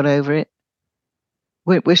 We got over it.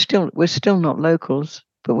 We're still not locals,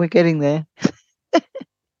 but we're getting there.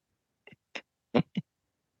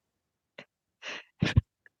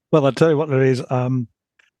 Well, I'll tell you what, Louise,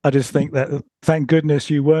 I just think that thank goodness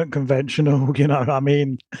you weren't conventional, I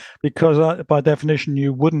mean, because by definition,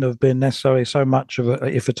 you wouldn't have been necessarily so much of a,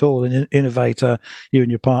 if at all, an innovator, you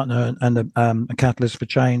and your partner, and a catalyst for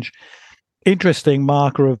change. Interesting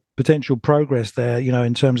marker of potential progress there,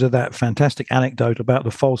 in terms of that fantastic anecdote about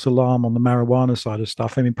the false alarm on the marijuana side of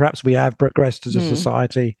stuff. I mean, perhaps we have progressed as a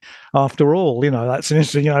society after all. That's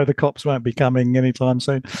interesting. The cops won't be coming anytime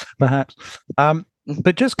soon, perhaps.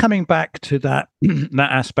 But just coming back to that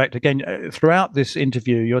that aspect again, throughout this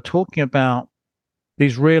interview, you're talking about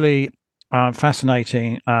these really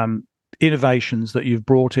fascinating innovations that you've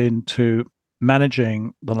brought into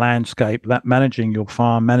managing the landscape, that managing your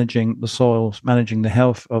farm, managing the soils, managing the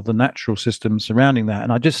health of the natural systems surrounding that.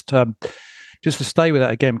 And I just to stay with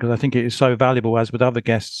that again, because I think it is so valuable, as with other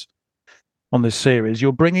guests on this series,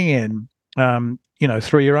 you're bringing in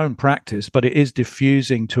through your own practice, but it is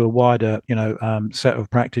diffusing to a wider, set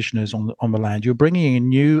of practitioners on the land. You're bringing in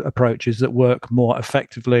new approaches that work more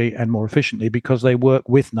effectively and more efficiently because they work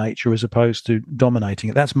with nature as opposed to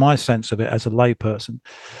dominating it. That's my sense of it as a layperson.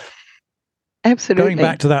 Absolutely. Going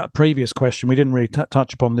back to that previous question, we didn't really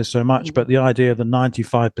touch upon this so much, but the idea of the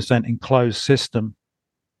 95% enclosed system.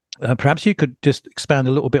 Perhaps you could just expand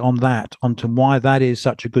a little bit on that, onto why that is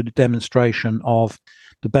such a good demonstration of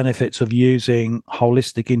the benefits of using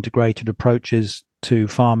holistic integrated approaches to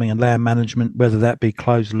farming and land management, whether that be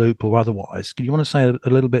closed loop or otherwise. Do you want to say a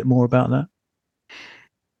little bit more about that?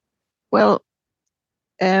 Well,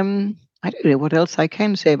 I don't know what else I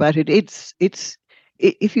can say about it. It's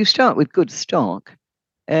if you start with good stock,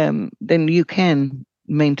 then you can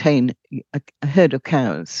maintain a herd of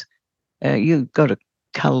cows. You've got to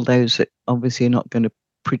cull those that obviously are not going to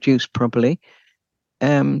produce properly.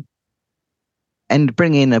 And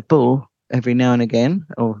bring in a bull every now and again,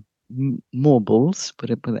 or more bulls, put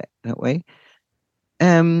it that way.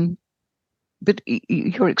 But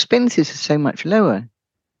your expenses are so much lower,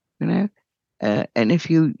 and if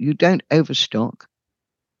you don't overstock,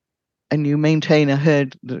 and you maintain a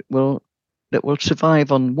herd that will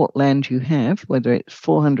survive on what land you have, whether it's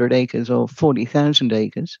 400 acres or 40,000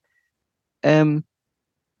 acres.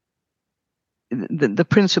 The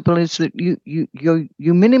principle is that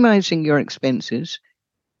you're minimizing your expenses,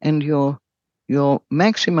 and you're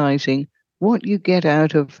maximizing what you get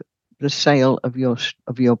out of the sale of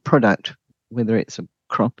your product, whether it's a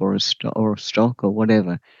crop or a stock or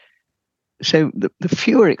whatever. So the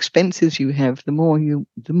fewer expenses you have, the more you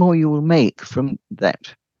will make from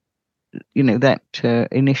that, that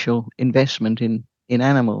initial investment in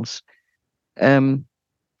animals. And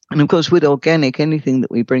of course, with organic, anything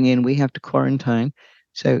that we bring in, we have to quarantine.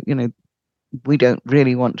 So, we don't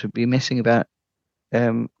really want to be messing about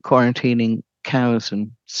quarantining cows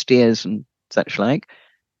and steers and such like.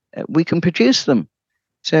 We can produce them.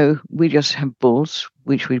 So we just have bulls,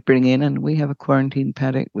 which we bring in, and we have a quarantine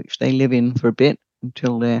paddock, which they live in for a bit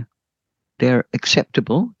until they're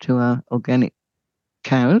acceptable to our organic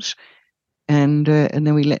cows, and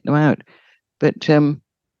then we let them out. But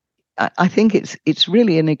I think it's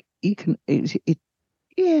really I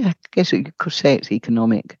guess you could say it's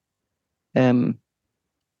economic, and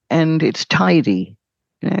it's tidy,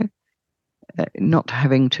 not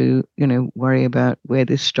having to worry about where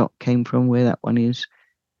this stock came from, where that one is.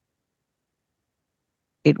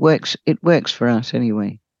 It works for us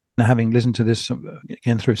anyway. Now, having listened to this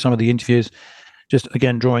again through some of the interviews, just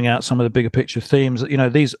again drawing out some of the bigger picture themes,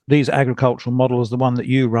 these agricultural models, the one that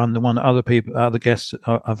you run, the one that other guests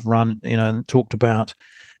have run, and talked about.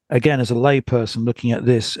 Again, as a layperson looking at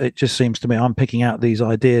this, it just seems to me I'm picking out these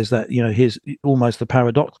ideas that, here's almost the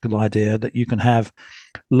paradoxical idea that you can have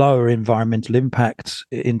lower environmental impacts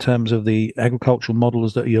in terms of the agricultural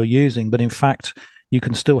models that you're using, but in fact, you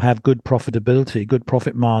can still have good profitability, good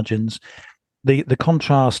profit margins. The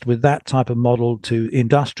contrast with that type of model to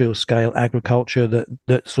industrial scale agriculture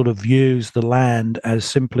that sort of views the land as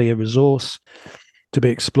simply a resource, to be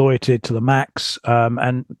exploited to the max,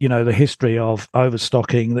 and the history of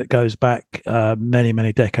overstocking that goes back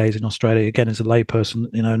many decades in Australia. Again, as a layperson,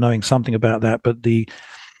 knowing something about that, but the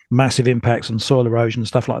massive impacts on soil erosion and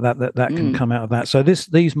stuff like that can come out of that. So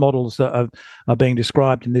these models that are being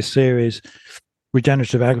described in this series,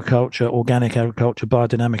 regenerative agriculture, organic agriculture,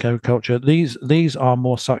 biodynamic agriculture, these are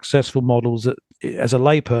more successful models that, as a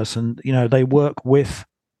layperson, they work with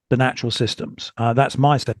the natural systems. That's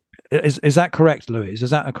my step. Is that correct, Louise?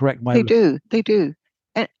 Is that a correct way? They do.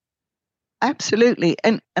 And absolutely.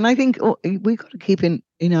 And I think we've got to keep in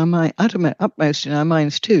our mind, utmost in our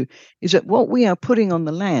minds too, is that what we are putting on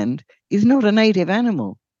the land is not a native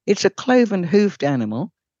animal. It's a cloven hoofed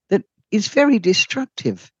animal that is very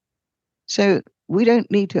destructive. So we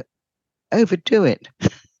don't need to overdo it.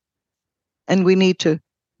 And we need to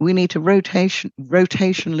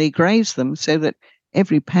rotationally graze them so that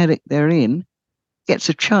every paddock they're in gets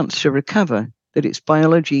a chance to recover, that its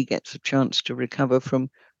biology gets a chance to recover from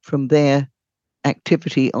their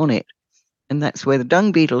activity on it. And that's where the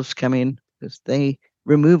dung beetles come in, because they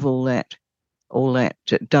remove all that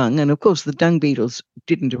dung. And of course, the dung beetles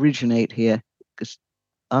didn't originate here, because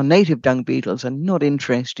our native dung beetles are not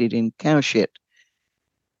interested in cow shit.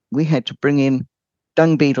 We had to bring in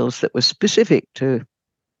dung beetles that were specific to,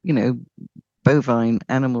 bovine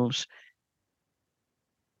animals.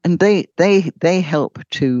 And they help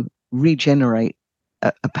to regenerate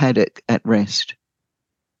a paddock at rest.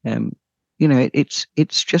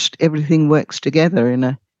 It's just everything works together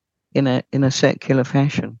in a circular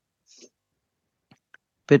fashion.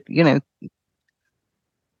 But I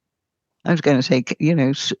was going to say,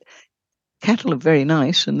 cattle are very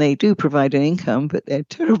nice and they do provide an income, but they're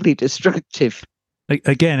terribly destructive.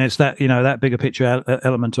 Again, it's that that bigger picture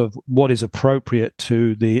element of what is appropriate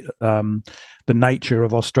to the nature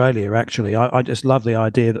of Australia. Actually, I just love the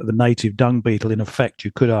idea that the native dung beetle, in effect,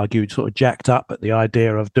 you could argue, sort of jacked up at the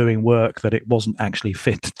idea of doing work that it wasn't actually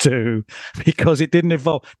fit to do, because it didn't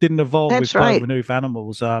evolve That's with right. cloven hoof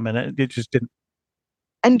animals, and it just didn't.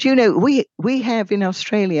 And we have in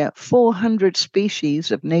Australia 400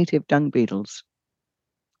 species of native dung beetles.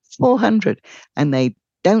 400, and they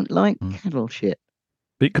don't like cattle shit.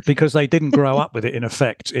 Because they didn't grow up with it, in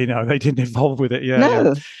effect. They didn't evolve with it.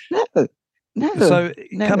 No. So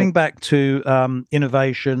coming back to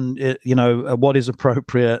innovation, what is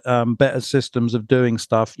appropriate, better systems of doing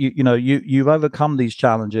stuff. You've overcome these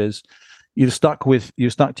challenges. You've stuck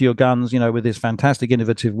to your guns. With this fantastic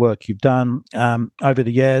innovative work you've done over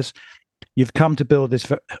the years. You've come to build this,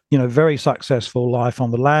 very successful life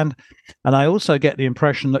on the land. And I also get the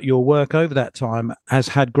impression that your work over that time has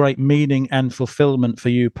had great meaning and fulfillment for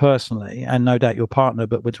you personally, and no doubt your partner,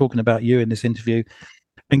 but we're talking about you in this interview.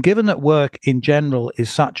 And given that work in general is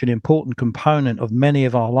such an important component of many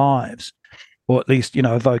of our lives, or at least,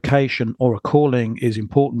 a vocation or a calling is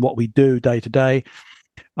important, what we do day to day,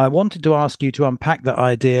 I wanted to ask you to unpack that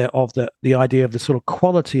idea of the idea of the sort of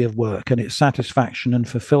quality of work and its satisfaction and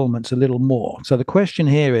fulfillment a little more. So the question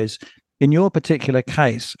here is, in your particular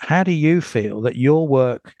case, how do you feel that your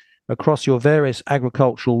work across your various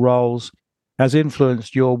agricultural roles has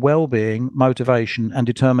influenced your well-being, motivation, and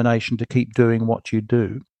determination to keep doing what you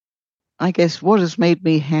do? I guess what has made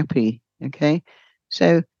me happy. Okay,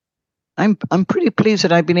 so I'm pretty pleased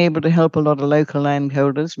that I've been able to help a lot of local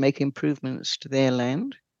landholders make improvements to their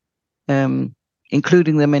land,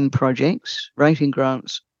 including them in projects, writing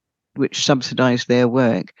grants which subsidise their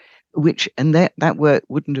work, and that work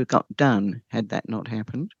wouldn't have got done had that not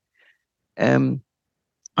happened. I'm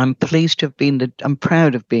pleased to have I'm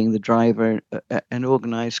proud of being the driver and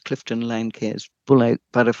organised Clifton Landcare's Bull Oak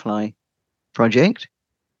Butterfly project.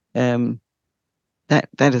 That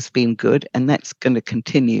has been good, and that's going to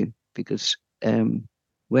continue, because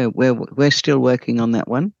we're still working on that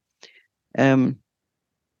one.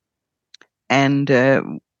 And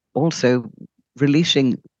also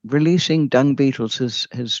releasing dung beetles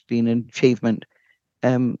has been an achievement.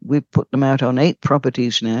 We've put them out on 8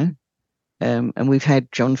 properties now, and we've had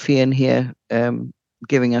John Feehan here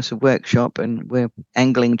giving us a workshop, and we're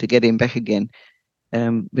angling to get him back again.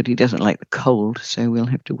 But he doesn't like the cold, so we'll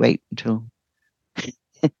have to wait until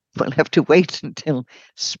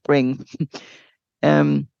spring.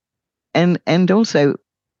 And also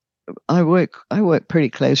I work pretty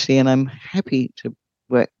closely, and I'm happy to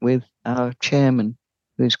work with our chairman,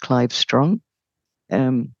 who's Clive Strong.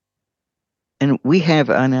 And we have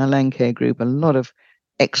on our Landcare group a lot of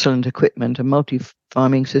excellent equipment, a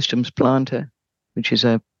multi-farming systems planter, which is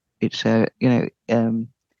I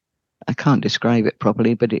can't describe it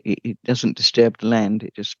properly, but it doesn't disturb the land.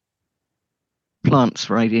 It just plants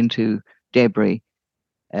right into debris.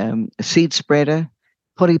 A seed spreader,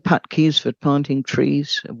 polyputt keys for planting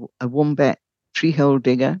trees, a wombat tree hole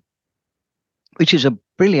digger, which is a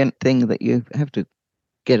brilliant thing that you have to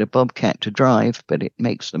get a bobcat to drive, but it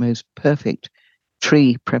makes the most perfect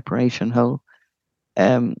tree preparation hole.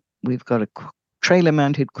 We've got a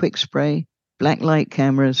trailer-mounted quick spray, black light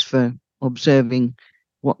cameras for observing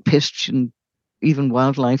what pests and even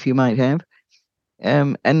wildlife you might have.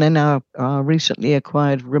 And then our recently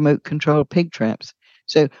acquired remote control pig traps.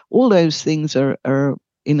 So all those things are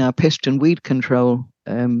in our pest and weed control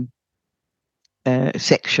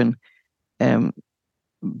section.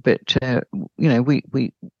 But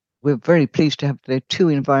we're very pleased to have the two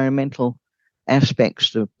environmental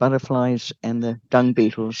aspects, the butterflies and the dung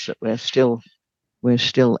beetles, that we're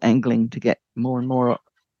still angling to get more and more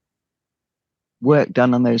work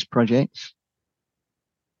done on those projects.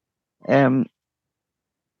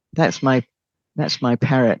 That's my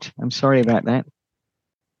parrot. I'm sorry about that.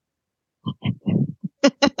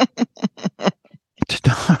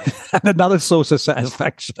 Another source of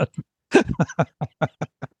satisfaction.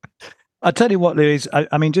 I tell you what, Louise,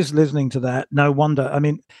 I mean, just listening to that, no wonder. I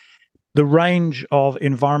mean, the range of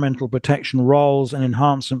environmental protection roles and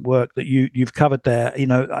enhancement work that you've covered there,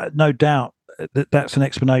 no doubt that's an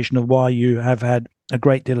explanation of why you have had a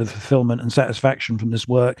great deal of fulfillment and satisfaction from this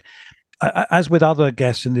work. As with other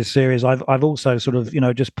guests in this series, I've also sort of,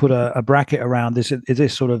 just put a bracket around this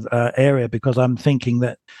sort of area, because I'm thinking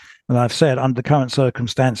that, and I've said, under current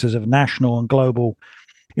circumstances of national and global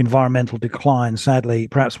environmental decline, sadly,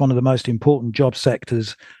 perhaps one of the most important job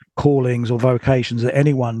sectors, callings or vocations that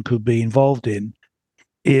anyone could be involved in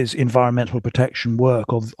is environmental protection work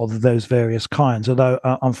of those various kinds, although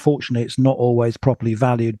unfortunately it's not always properly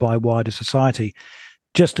valued by wider society.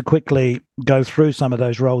 Just to quickly go through some of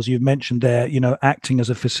those roles you've mentioned there, acting as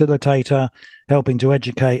a facilitator, helping to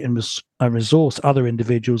educate and resource other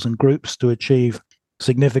individuals and groups to achieve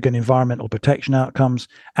significant environmental protection outcomes,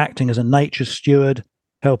 acting as a nature steward,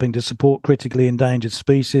 helping to support critically endangered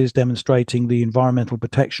species, demonstrating the environmental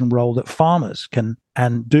protection role that farmers can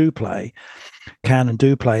and do play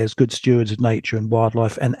as good stewards of nature and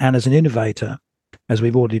wildlife, and as an innovator, as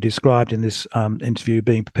we've already described in this interview,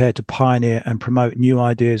 being prepared to pioneer and promote new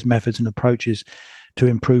ideas, methods, and approaches to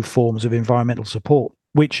improve forms of environmental support,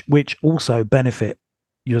 which also benefit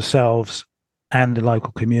yourselves and the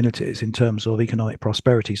local communities in terms of economic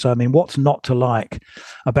prosperity. So, I mean, what's not to like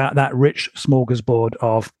about that rich smorgasbord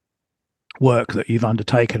of work that you've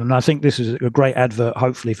undertaken? And I think this is a great advert,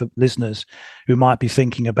 hopefully, for listeners who might be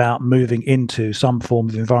thinking about moving into some form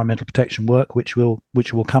of environmental protection work, which we'll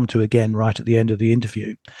come to again right at the end of the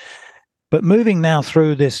interview. But moving now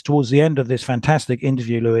through this towards the end of this fantastic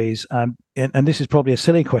interview, Louise, and this is probably a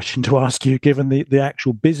silly question to ask you, given the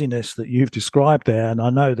actual busyness that you've described there, and I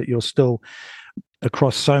know that you're still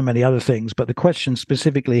across so many other things, but the question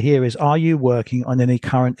specifically here is, are you working on any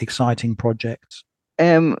current exciting projects?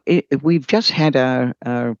 We've just had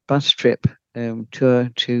our bus trip tour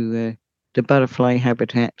to the butterfly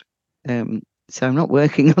habitat. So I'm not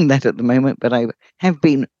working on that at the moment, but I have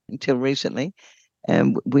been until recently.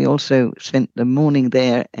 We also spent the morning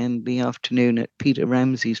there and the afternoon at Peter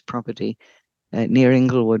Ramsey's property near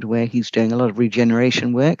Inglewood, where he's doing a lot of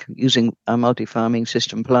regeneration work using our multi-farming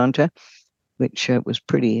system planter, which was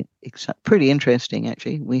pretty interesting,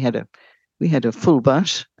 actually. We had a full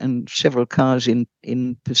bus and several cars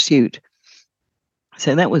in pursuit.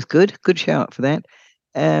 So that was good. Good show up for that.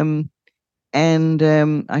 And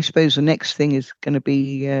I suppose the next thing is going to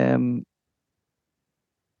be,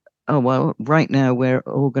 right now we're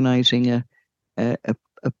organising a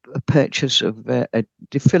purchase of a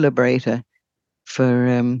defibrillator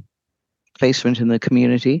for placement in the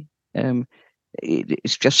community.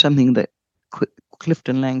 It's just something that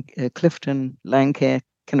Clifton Landcare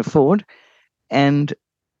can afford, and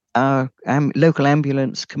our local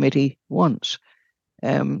ambulance committee wants.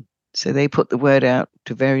 So they put the word out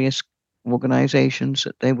to various organisations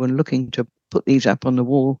that they were looking to put these up on the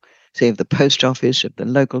wall, say of the post office, of the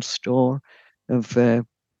local store, of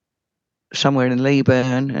somewhere in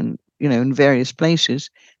Leyburn, and in various places.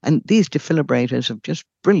 And these defibrillators are just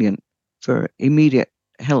brilliant for immediate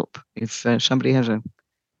help if somebody has an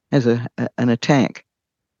attack.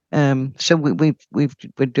 So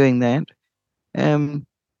we're doing that.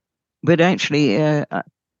 But actually,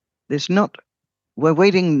 there's not. We're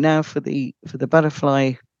waiting now for the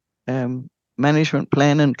butterfly management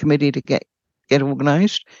plan and committee to get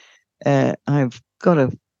organised. I've got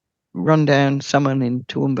to run down someone in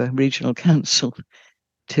Toowoomba Regional Council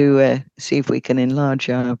to see if we can enlarge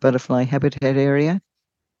our butterfly habitat area.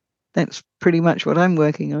 That's pretty much what I'm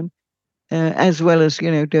working on, as well as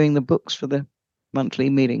doing the books for the monthly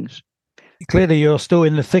meetings. Clearly, you're still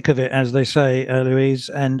in the thick of it, as they say, Louise.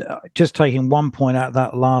 And just taking one point out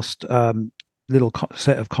that last little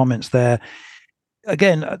set of comments there.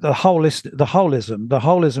 Again, the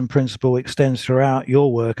holism principle extends throughout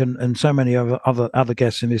your work and so many other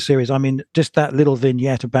guests in this series. I mean, just that little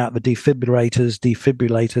vignette about the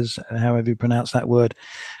defibrillators, however you pronounce that word,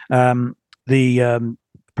 the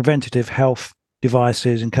preventative health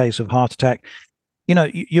devices in case of heart attack.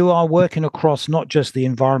 You are working across not just the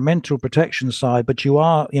environmental protection side, but you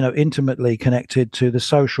are, intimately connected to the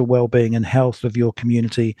social well-being and health of your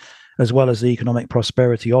community, as well as the economic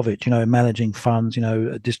prosperity of it, managing funds,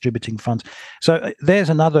 distributing funds. So there's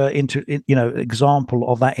another, example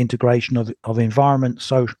of that integration of environment,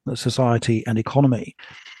 social, society, and economy.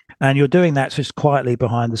 And you're doing that just quietly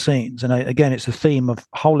behind the scenes. And again, it's a theme of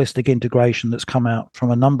holistic integration that's come out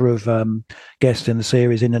from a number of guests in the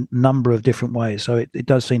series in a number of different ways. So it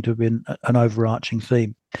does seem to have been an overarching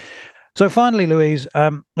theme. So finally, Louise,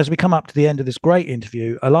 as we come up to the end of this great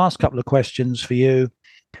interview, a last couple of questions for you.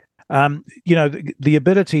 The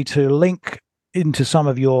ability to link into some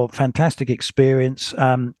of your fantastic experience,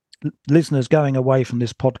 listeners going away from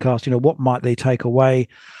this podcast, what might they take away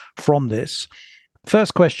from this?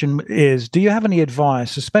 First question is, do you have any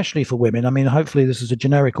advice, especially for women? I mean, hopefully this is a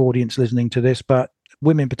generic audience listening to this, but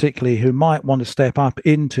women particularly who might want to step up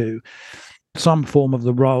into some form of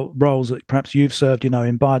the roles that perhaps you've served, in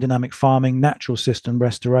biodynamic farming, natural system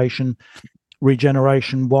restoration,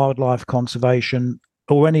 regeneration, wildlife conservation,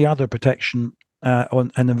 or any other protection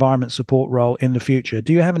and environment support role in the future.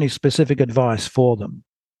 Do you have any specific advice for them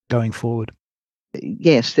going forward?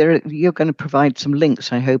 Yes, you're going to provide some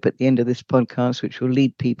links, I hope, at the end of this podcast, which will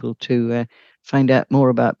lead people to find out more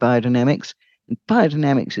about biodynamics. And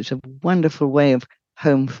biodynamics is a wonderful way of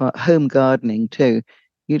home gardening too.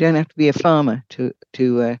 You don't have to be a farmer to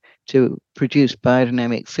produce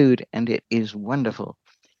biodynamic food, and it is wonderful.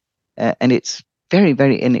 And it's very,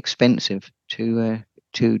 very inexpensive to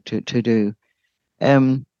do.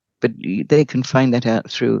 But they can find that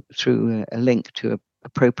out through a link to an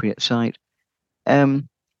appropriate site.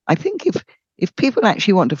 I think if people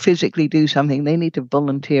actually want to physically do something, they need to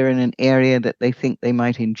volunteer in an area that they think they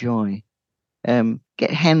might enjoy. Get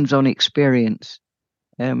hands-on experience.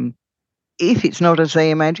 If it's not as they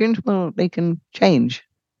imagined, well, they can change,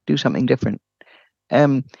 do something different.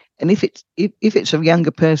 And if it's a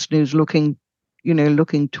younger person who's looking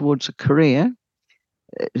towards a career,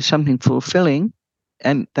 something fulfilling,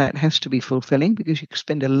 and that has to be fulfilling because you can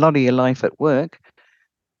spend a lot of your life at work.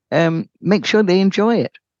 Make sure they enjoy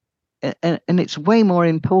it, and it's way more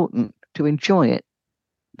important to enjoy it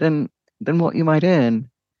than what you might earn.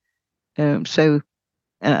 So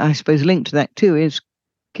I suppose linked to that too is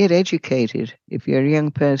get educated. If you're a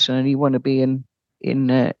young person and you want to be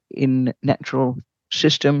in natural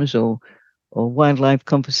systems or wildlife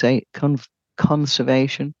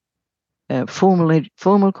conservation,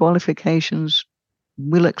 formal qualifications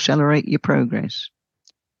will accelerate your progress.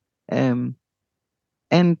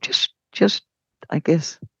 And just I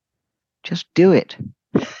guess, just do it.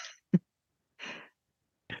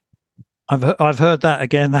 I've heard that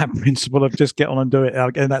again, that principle of just get on and do it.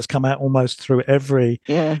 Again, that's come out almost through every.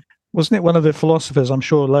 Yeah. Wasn't it one of the philosophers? I'm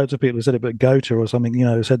sure loads of people said it, but Goethe or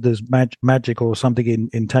something, said there's magic or something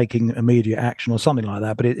in taking immediate action or something like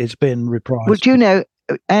that. But it's been reprised. Well, do you know,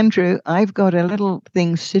 Andrew, I've got a little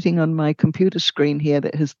thing sitting on my computer screen here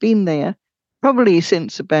that has been there probably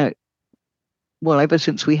since ever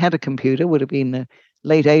since we had a computer, would have been the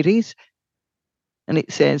late 80s. And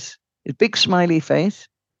it says, a big smiley face,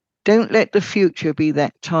 don't let the future be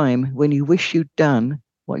that time when you wish you'd done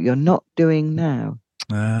what you're not doing now.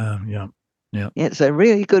 Yeah. It's a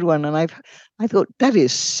really good one. And I thought, that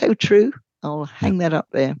is so true. I'll hang that up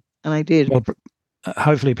there. And I did. Well,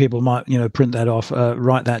 hopefully people might, print that off,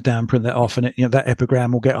 write that down, print that off, and that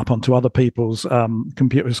epigram will get up onto other people's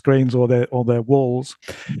computer screens or their walls.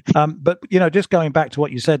 But just going back to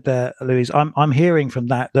what you said there, Louise, I'm hearing from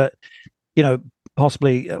that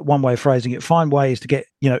possibly one way of phrasing it, find ways to get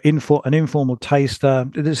an informal taster.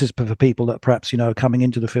 This is for people that perhaps are coming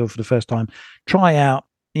into the field for the first time. Try out,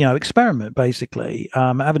 experiment basically.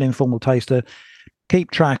 Have an informal taster.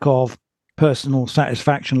 Keep track of personal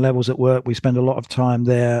satisfaction levels at work. We spend a lot of time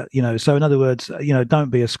there, so in other words, don't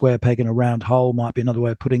be a square peg in a round hole might be another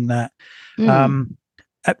way of putting that.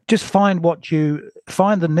 Just find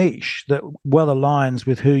the niche that well aligns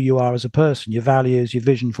with who you are as a person, your values, your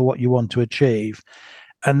vision for what you want to achieve.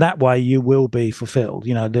 And that way you will be fulfilled.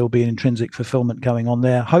 There'll be an intrinsic fulfillment going on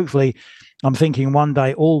there. Hopefully I'm thinking one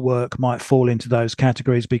day all work might fall into those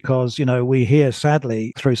categories because, we hear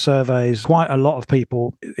sadly through surveys, quite a lot of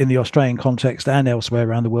people in the Australian context and elsewhere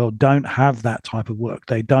around the world don't have that type of work.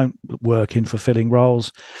 They don't work in fulfilling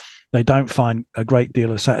roles. They don't find a great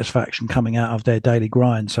deal of satisfaction coming out of their daily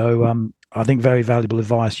grind. So I think very valuable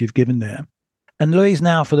advice you've given there. And Louise,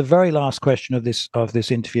 now for the very last question of this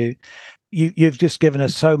interview, you've just given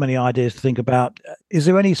us so many ideas to think about. Is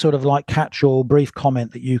there any sort of like catch-all brief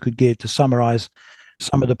comment that you could give to summarize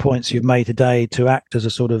some of the points you've made today to act as a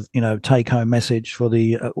sort of, take-home message for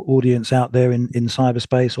the audience out there in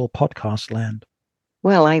cyberspace or podcast land?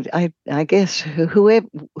 Well, I guess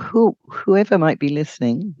whoever might be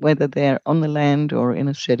listening, whether they're on the land or in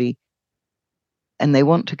a city, and they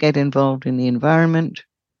want to get involved in the environment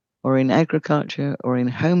or in agriculture or in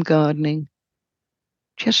home gardening,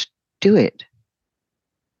 just do it.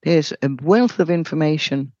 There's a wealth of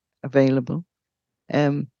information available.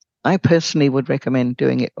 I personally would recommend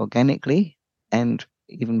doing it organically and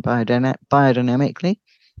even biodynamically.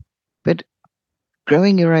 But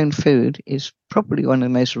growing your own food is probably one of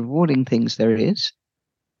the most rewarding things there is.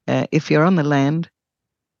 If you're on the land,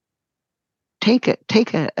 take an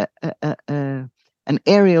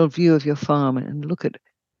aerial view of your farm and look at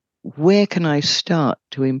where can I start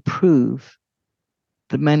to improve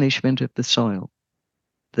the management of the soil,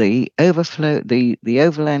 the overflow, the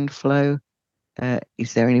overland flow.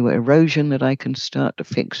 Is there any erosion that I can start to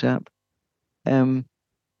fix up?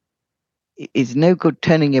 It's no good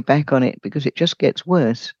turning your back on it because it just gets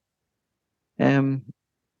worse. And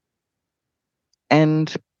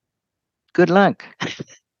good luck.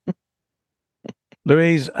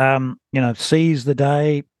 Louise, seize the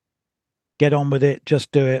day, get on with it,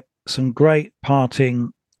 just do it. Some great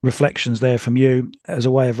parting reflections there from you as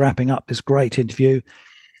a way of wrapping up this great interview.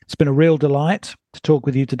 It's been a real delight to talk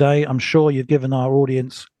with you today. I'm sure you've given our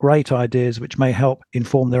audience great ideas which may help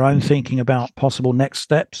inform their own thinking about possible next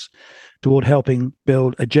steps toward helping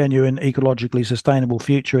build a genuine, ecologically sustainable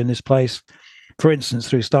future in this place. For instance,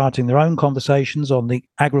 through starting their own conversations on the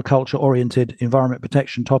agriculture-oriented environment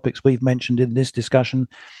protection topics we've mentioned in this discussion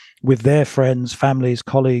with their friends, families,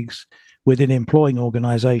 colleagues, within employing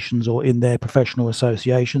organisations or in their professional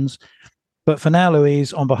associations. But for now,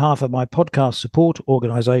 Louise, on behalf of my podcast support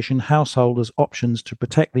organisation, Householders Options to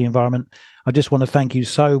Protect the Environment, I just want to thank you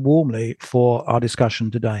so warmly for our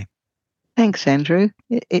discussion today. Thanks, Andrew.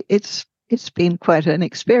 It's been quite an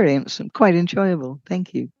experience and quite enjoyable.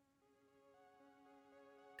 Thank you.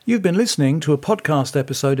 You've been listening to a podcast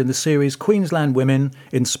episode in the series Queensland Women,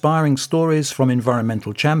 Inspiring Stories from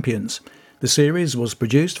Environmental Champions. The series was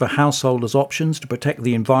produced for Householders Options to Protect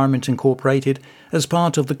the Environment Incorporated as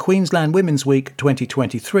part of the Queensland Women's Week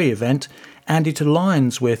 2023 event, and it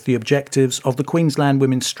aligns with the objectives of the Queensland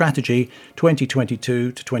Women's Strategy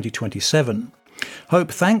 2022 to 2027. Hope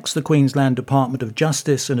thanks the Queensland Department of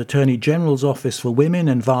Justice and Attorney General's Office for Women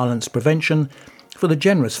and Violence Prevention for the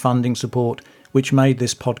generous funding support which made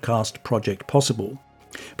this podcast project possible.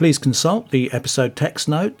 Please consult the episode text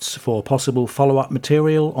notes for possible follow-up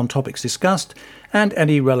material on topics discussed and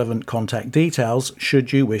any relevant contact details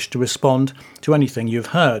should you wish to respond to anything you've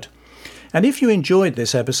heard. And if you enjoyed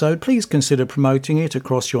this episode, please consider promoting it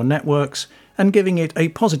across your networks and giving it a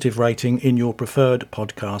positive rating in your preferred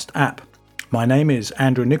podcast app. My name is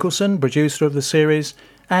Andrew Nicholson, producer of the series,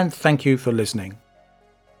 and thank you for listening.